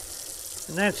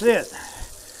 And that's it.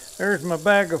 There's my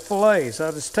bag of fillets.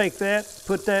 I'll just take that,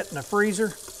 put that in the freezer.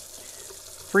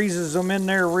 Freezes them in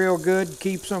there real good,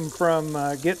 keeps them from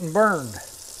getting burned.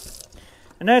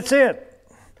 And that's it.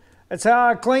 That's how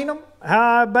I clean them,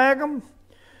 how I bag them.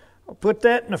 I'll put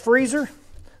that in the freezer.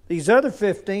 These other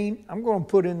 15, I'm going to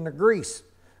put in the grease.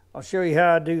 I'll show you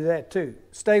how I do that too.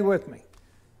 Stay with me.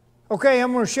 Okay,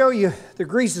 I'm going to show you, the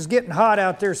grease is getting hot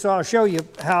out there, so I'll show you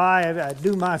how I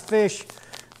do my fish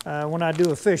when I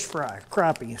do a fish fry,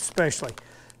 crappie especially.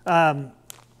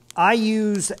 I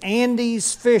use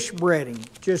Andy's fish breading,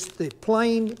 just the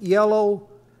plain yellow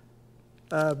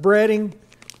breading,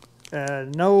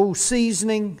 no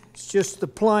seasoning, it's just the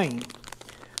plain.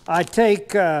 I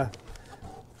take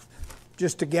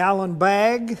just a gallon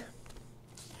bag.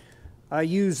 I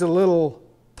use a little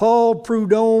Paul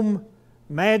Prudhomme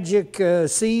Magic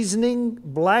seasoning,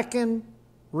 blackened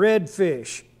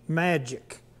redfish,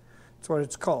 magic. That's what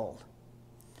it's called.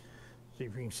 See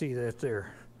if you can see that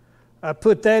there. I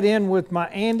put that in with my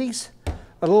Andes,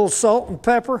 a little salt and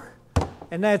pepper,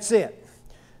 and that's it.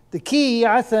 The key,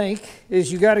 I think, is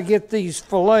you got to get these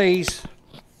fillets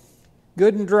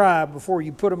good and dry before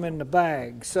you put them in the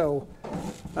bag. So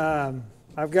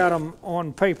I've got them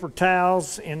on paper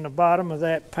towels in the bottom of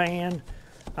that pan.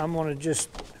 I'm going to just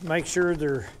make sure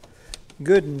they're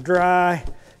good and dry.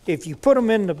 If you put them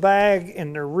in the bag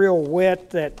and they're real wet,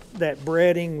 that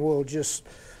breading will just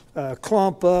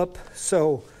clump up.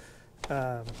 So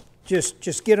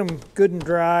just get them good and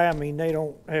dry. I mean, they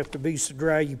don't have to be so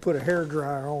dry you put a hair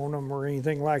dryer on them or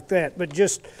anything like that. But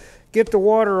just get the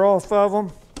water off of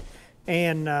them.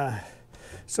 And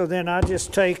so then I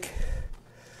just take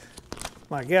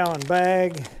my gallon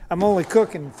bag. I'm only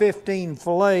cooking 15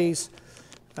 fillets.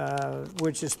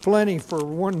 Which is plenty for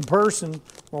one person.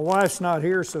 My wife's not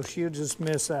here, so she'll just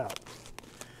miss out.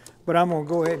 But I'm going to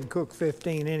go ahead and cook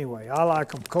 15 anyway. I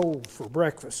like them cold for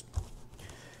breakfast.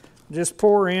 Just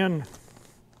pour in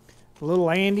a little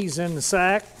Andes in the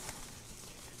sack.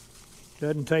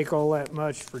 Doesn't take all that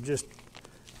much for just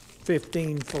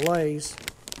 15 fillets.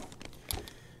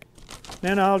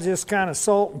 Then I'll just kind of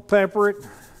salt and pepper it.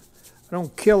 I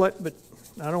don't kill it, but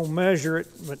I don't measure it,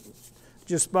 but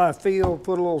just by feel,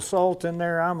 put a little salt in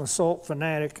there. I'm a salt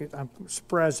fanatic. I'm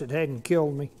surprised it hadn't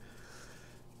killed me.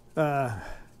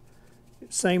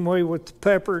 Same way with the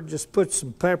pepper, just put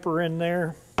some pepper in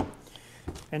there.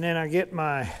 And then I get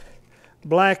my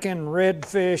blackened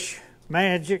redfish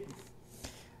magic,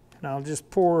 and I'll just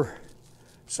pour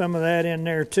some of that in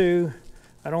there too.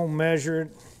 I don't measure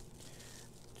it,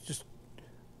 just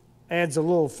adds a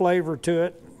little flavor to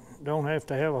it. Don't have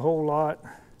to have a whole lot.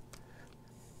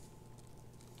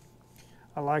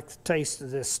 I like the taste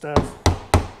of this stuff.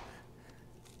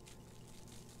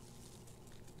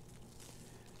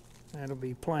 That'll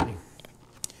be plenty.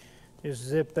 Just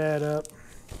zip that up,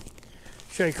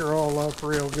 shake her all up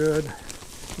real good,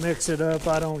 mix it up.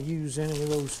 I don't use any of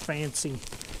those fancy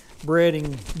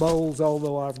breading bowls,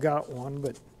 although I've got one,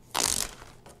 but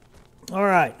all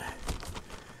right.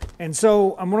 And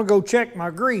so I'm gonna go check my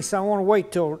grease. I wanna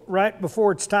wait till right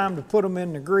before it's time to put them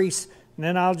in the grease, and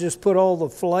then I'll just put all the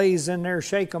fillets in there,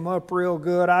 shake them up real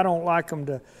good. I don't like them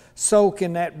to soak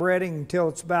in that breading until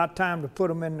it's about time to put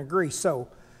them in the grease. So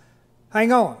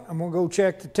hang on, I'm gonna go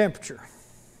check the temperature.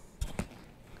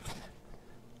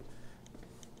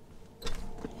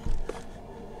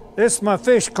 This is my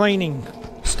fish cleaning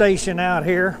station out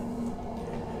here.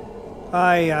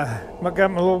 I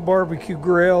got my little barbecue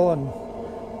grill, and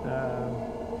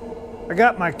I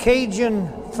got my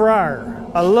Cajun fryer.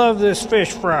 I love this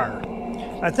fish fryer.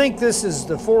 I think this is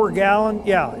the 4-gallon.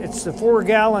 Yeah, it's the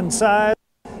 4-gallon size.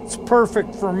 It's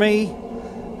perfect for me.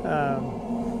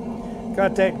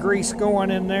 Got that grease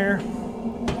going in there.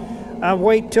 I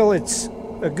wait till it's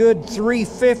a good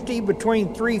 350,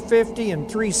 between 350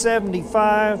 and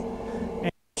 375,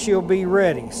 and she'll be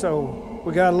ready. So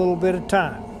we got a little bit of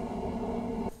time.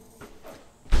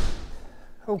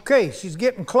 Okay, she's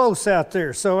getting close out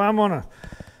there. So I'm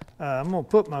gonna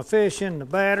put my fish in the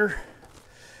batter.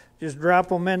 Just drop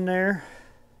them in there.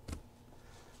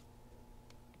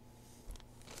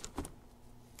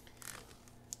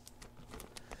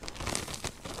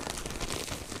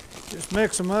 Just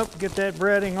mix them up, get that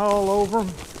breading all over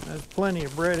them. There's plenty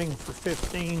of breading for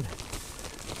 15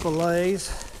 fillets.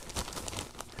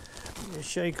 Just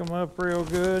shake them up real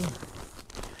good.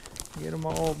 Get them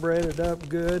all breaded up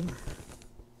good.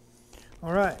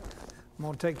 All right, I'm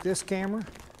gonna take this camera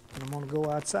and I'm gonna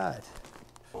go outside.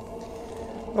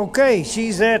 Okay,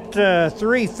 she's at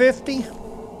 350.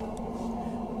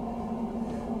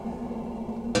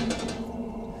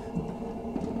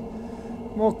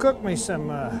 I'm gonna cook me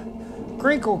some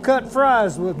crinkle cut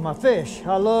fries with my fish.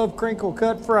 I love crinkle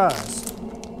cut fries.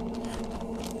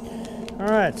 All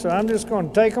right, so I'm just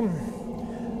gonna take them,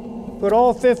 put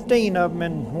all 15 of them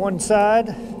in one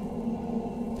side.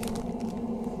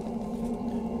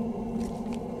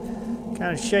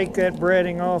 Kind of shake that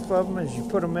breading off of them as you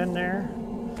put them in there,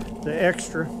 the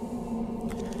extra.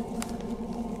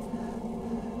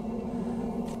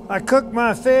 I cook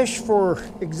my fish for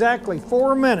exactly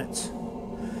 4 minutes.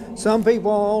 Some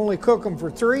people only cook them for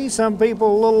 3, some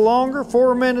people a little longer.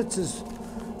 4 minutes is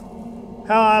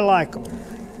how I like them.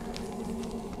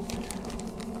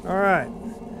 All right,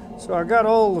 so I got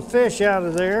all the fish out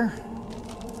of there.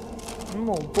 I'm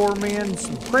gonna pour me in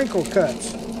some crinkle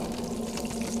cuts.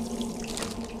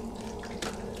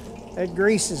 That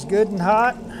grease is good and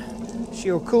hot.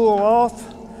 She'll cool off.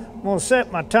 I'm gonna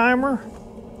set my timer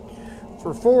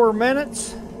for 4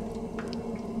 minutes.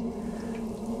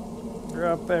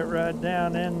 Drop that right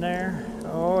down in there.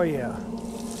 Oh yeah.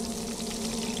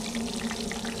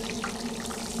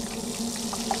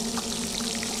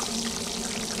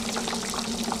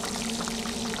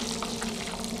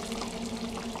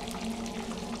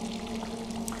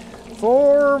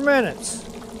 Four minutes.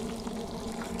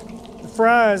 The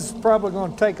fries probably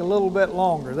going to take a little bit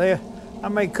longer. I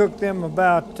may cook them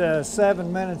about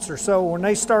 7 minutes or so. When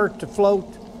they start to float,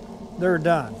 they're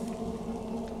done.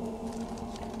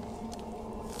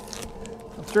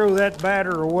 I'll throw that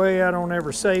batter away. I don't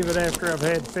ever save it after I've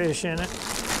had fish in it.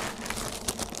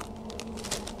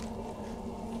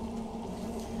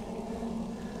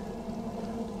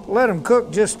 Let them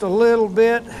cook just a little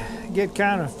bit, get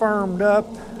kind of firmed up.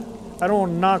 I don't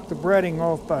want to knock the breading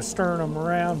off by stirring them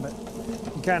around, but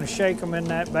you kind of shake them in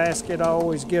that basket. I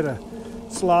always get a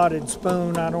slotted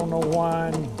spoon. I don't know why.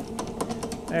 And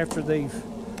after they've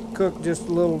cooked just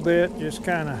a little bit, just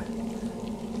kind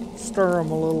of stir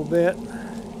them a little bit.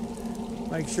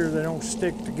 Make sure they don't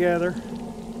stick together.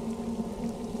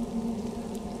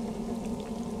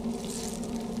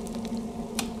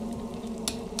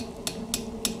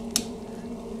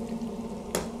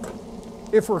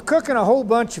 If we're cooking a whole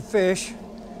bunch of fish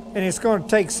and it's going to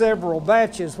take several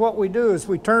batches, what we do is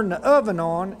we turn the oven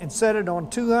on and set it on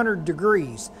 200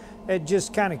 degrees. It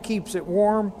just kind of keeps it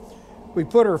warm. We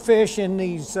put our fish in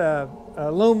these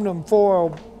aluminum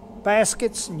foil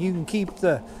baskets, and you can keep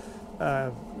the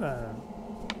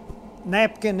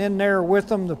napkin in there with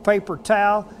them, the paper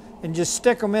towel, and just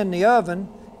stick them in the oven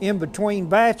in between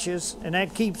batches, and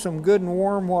that keeps them good and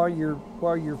warm while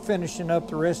you're finishing up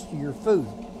the rest of your food.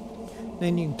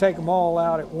 Then you can take them all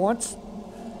out at once,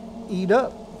 eat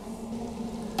up.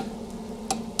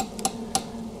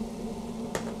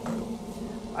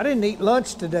 I didn't eat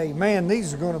lunch today. Man,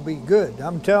 these are going to be good,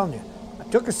 I'm telling you. I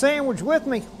took a sandwich with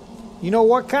me, you know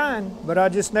what kind, but I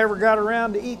just never got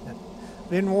around to eating it.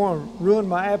 Didn't want to ruin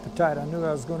my appetite. I knew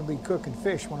I was going to be cooking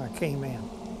fish when I came in.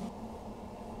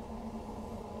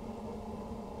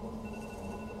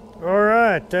 All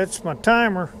right, that's my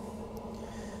timer.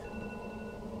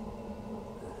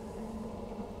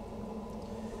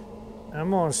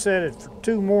 I'm going to set it for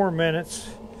 2 more minutes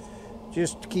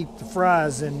just to keep the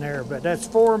fries in there, but that's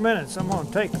 4 minutes. I'm going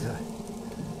to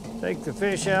take the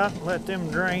fish out and let them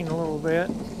drain a little bit.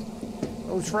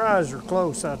 Those fries are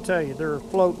close, I'll tell you. They're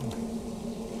floating.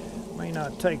 May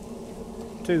not take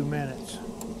 2 minutes.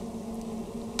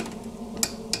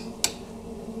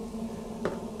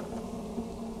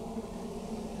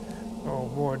 Oh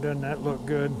boy, doesn't that look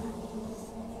good.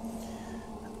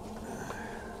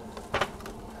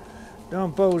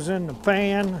 Dump those in the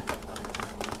pan.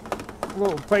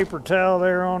 Little paper towel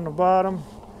there on the bottom.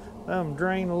 Let them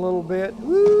drain a little bit.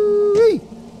 Woo-wee!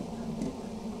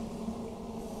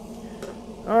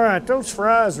 All right, those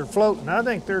fries are floating. I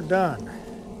think they're done.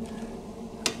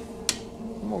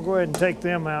 I'm gonna go ahead and take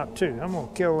them out too. I'm gonna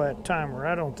kill that timer.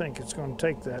 I don't think it's gonna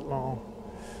take that long.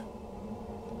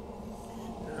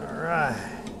 All right.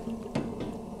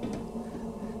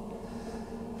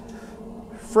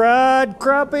 Fried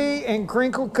crappie and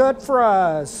crinkle cut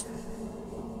fries.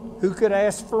 Who could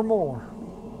ask for more?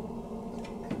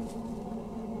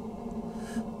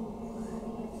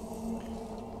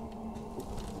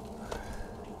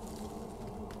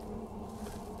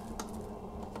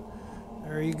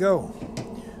 There you go.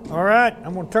 All right,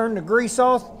 I'm gonna turn the grease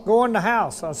off, go in the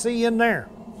house. I'll see you in there.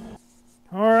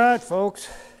 All right, folks.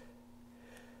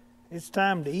 It's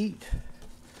time to eat.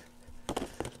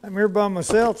 I'm here by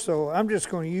myself, so I'm just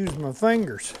going to use my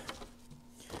fingers.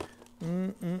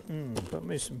 Put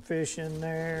me some fish in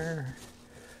there.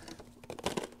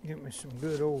 Get me some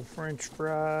good old French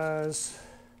fries.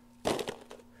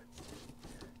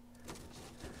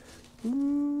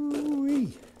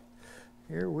 Ooh-wee.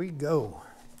 Here we go.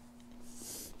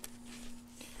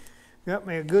 Got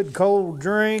me a good cold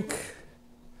drink.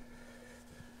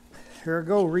 Here I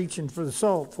go, reaching for the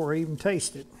salt before I even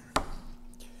taste it.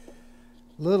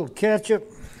 Little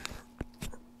ketchup.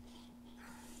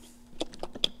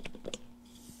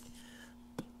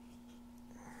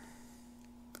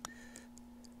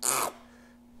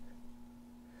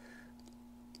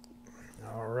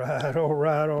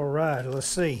 All right. Let's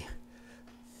see.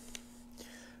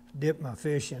 Dip my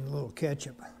fish in a little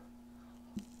ketchup.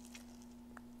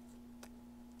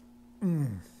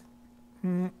 I'm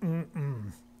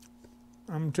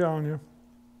telling you,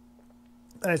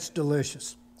 that's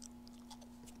delicious.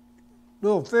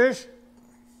 Little fish,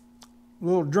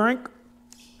 little drink,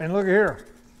 and look here.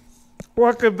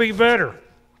 What could be better?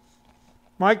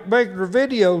 Mike Baker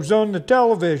videos on the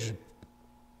television.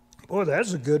 Boy,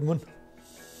 that's a good one.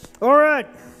 All right.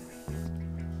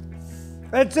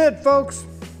 That's it, folks.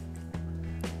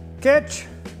 Catch,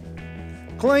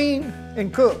 clean,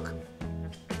 and cook.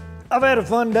 I've had a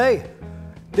fun day.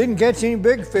 Didn't catch any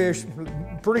big fish,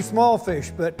 pretty small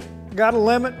fish, but got a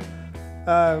limit.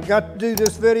 Got to do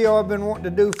this video I've been wanting to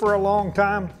do for a long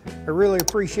time. I really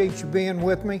appreciate you being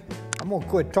with me. I'm gonna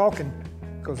quit talking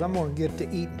because I'm gonna get to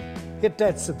eating. Hit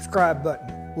that subscribe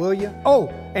button, will you? Oh,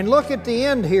 and look at the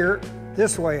end here,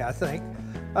 this way I think.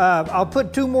 I'll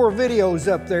put 2 more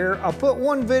videos up there. I'll put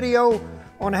one video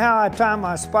on how I tie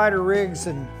my spider rigs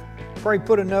and probably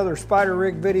put another spider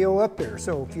rig video up there.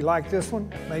 So if you like this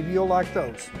one, maybe you'll like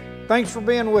those. Thanks for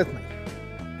being with me.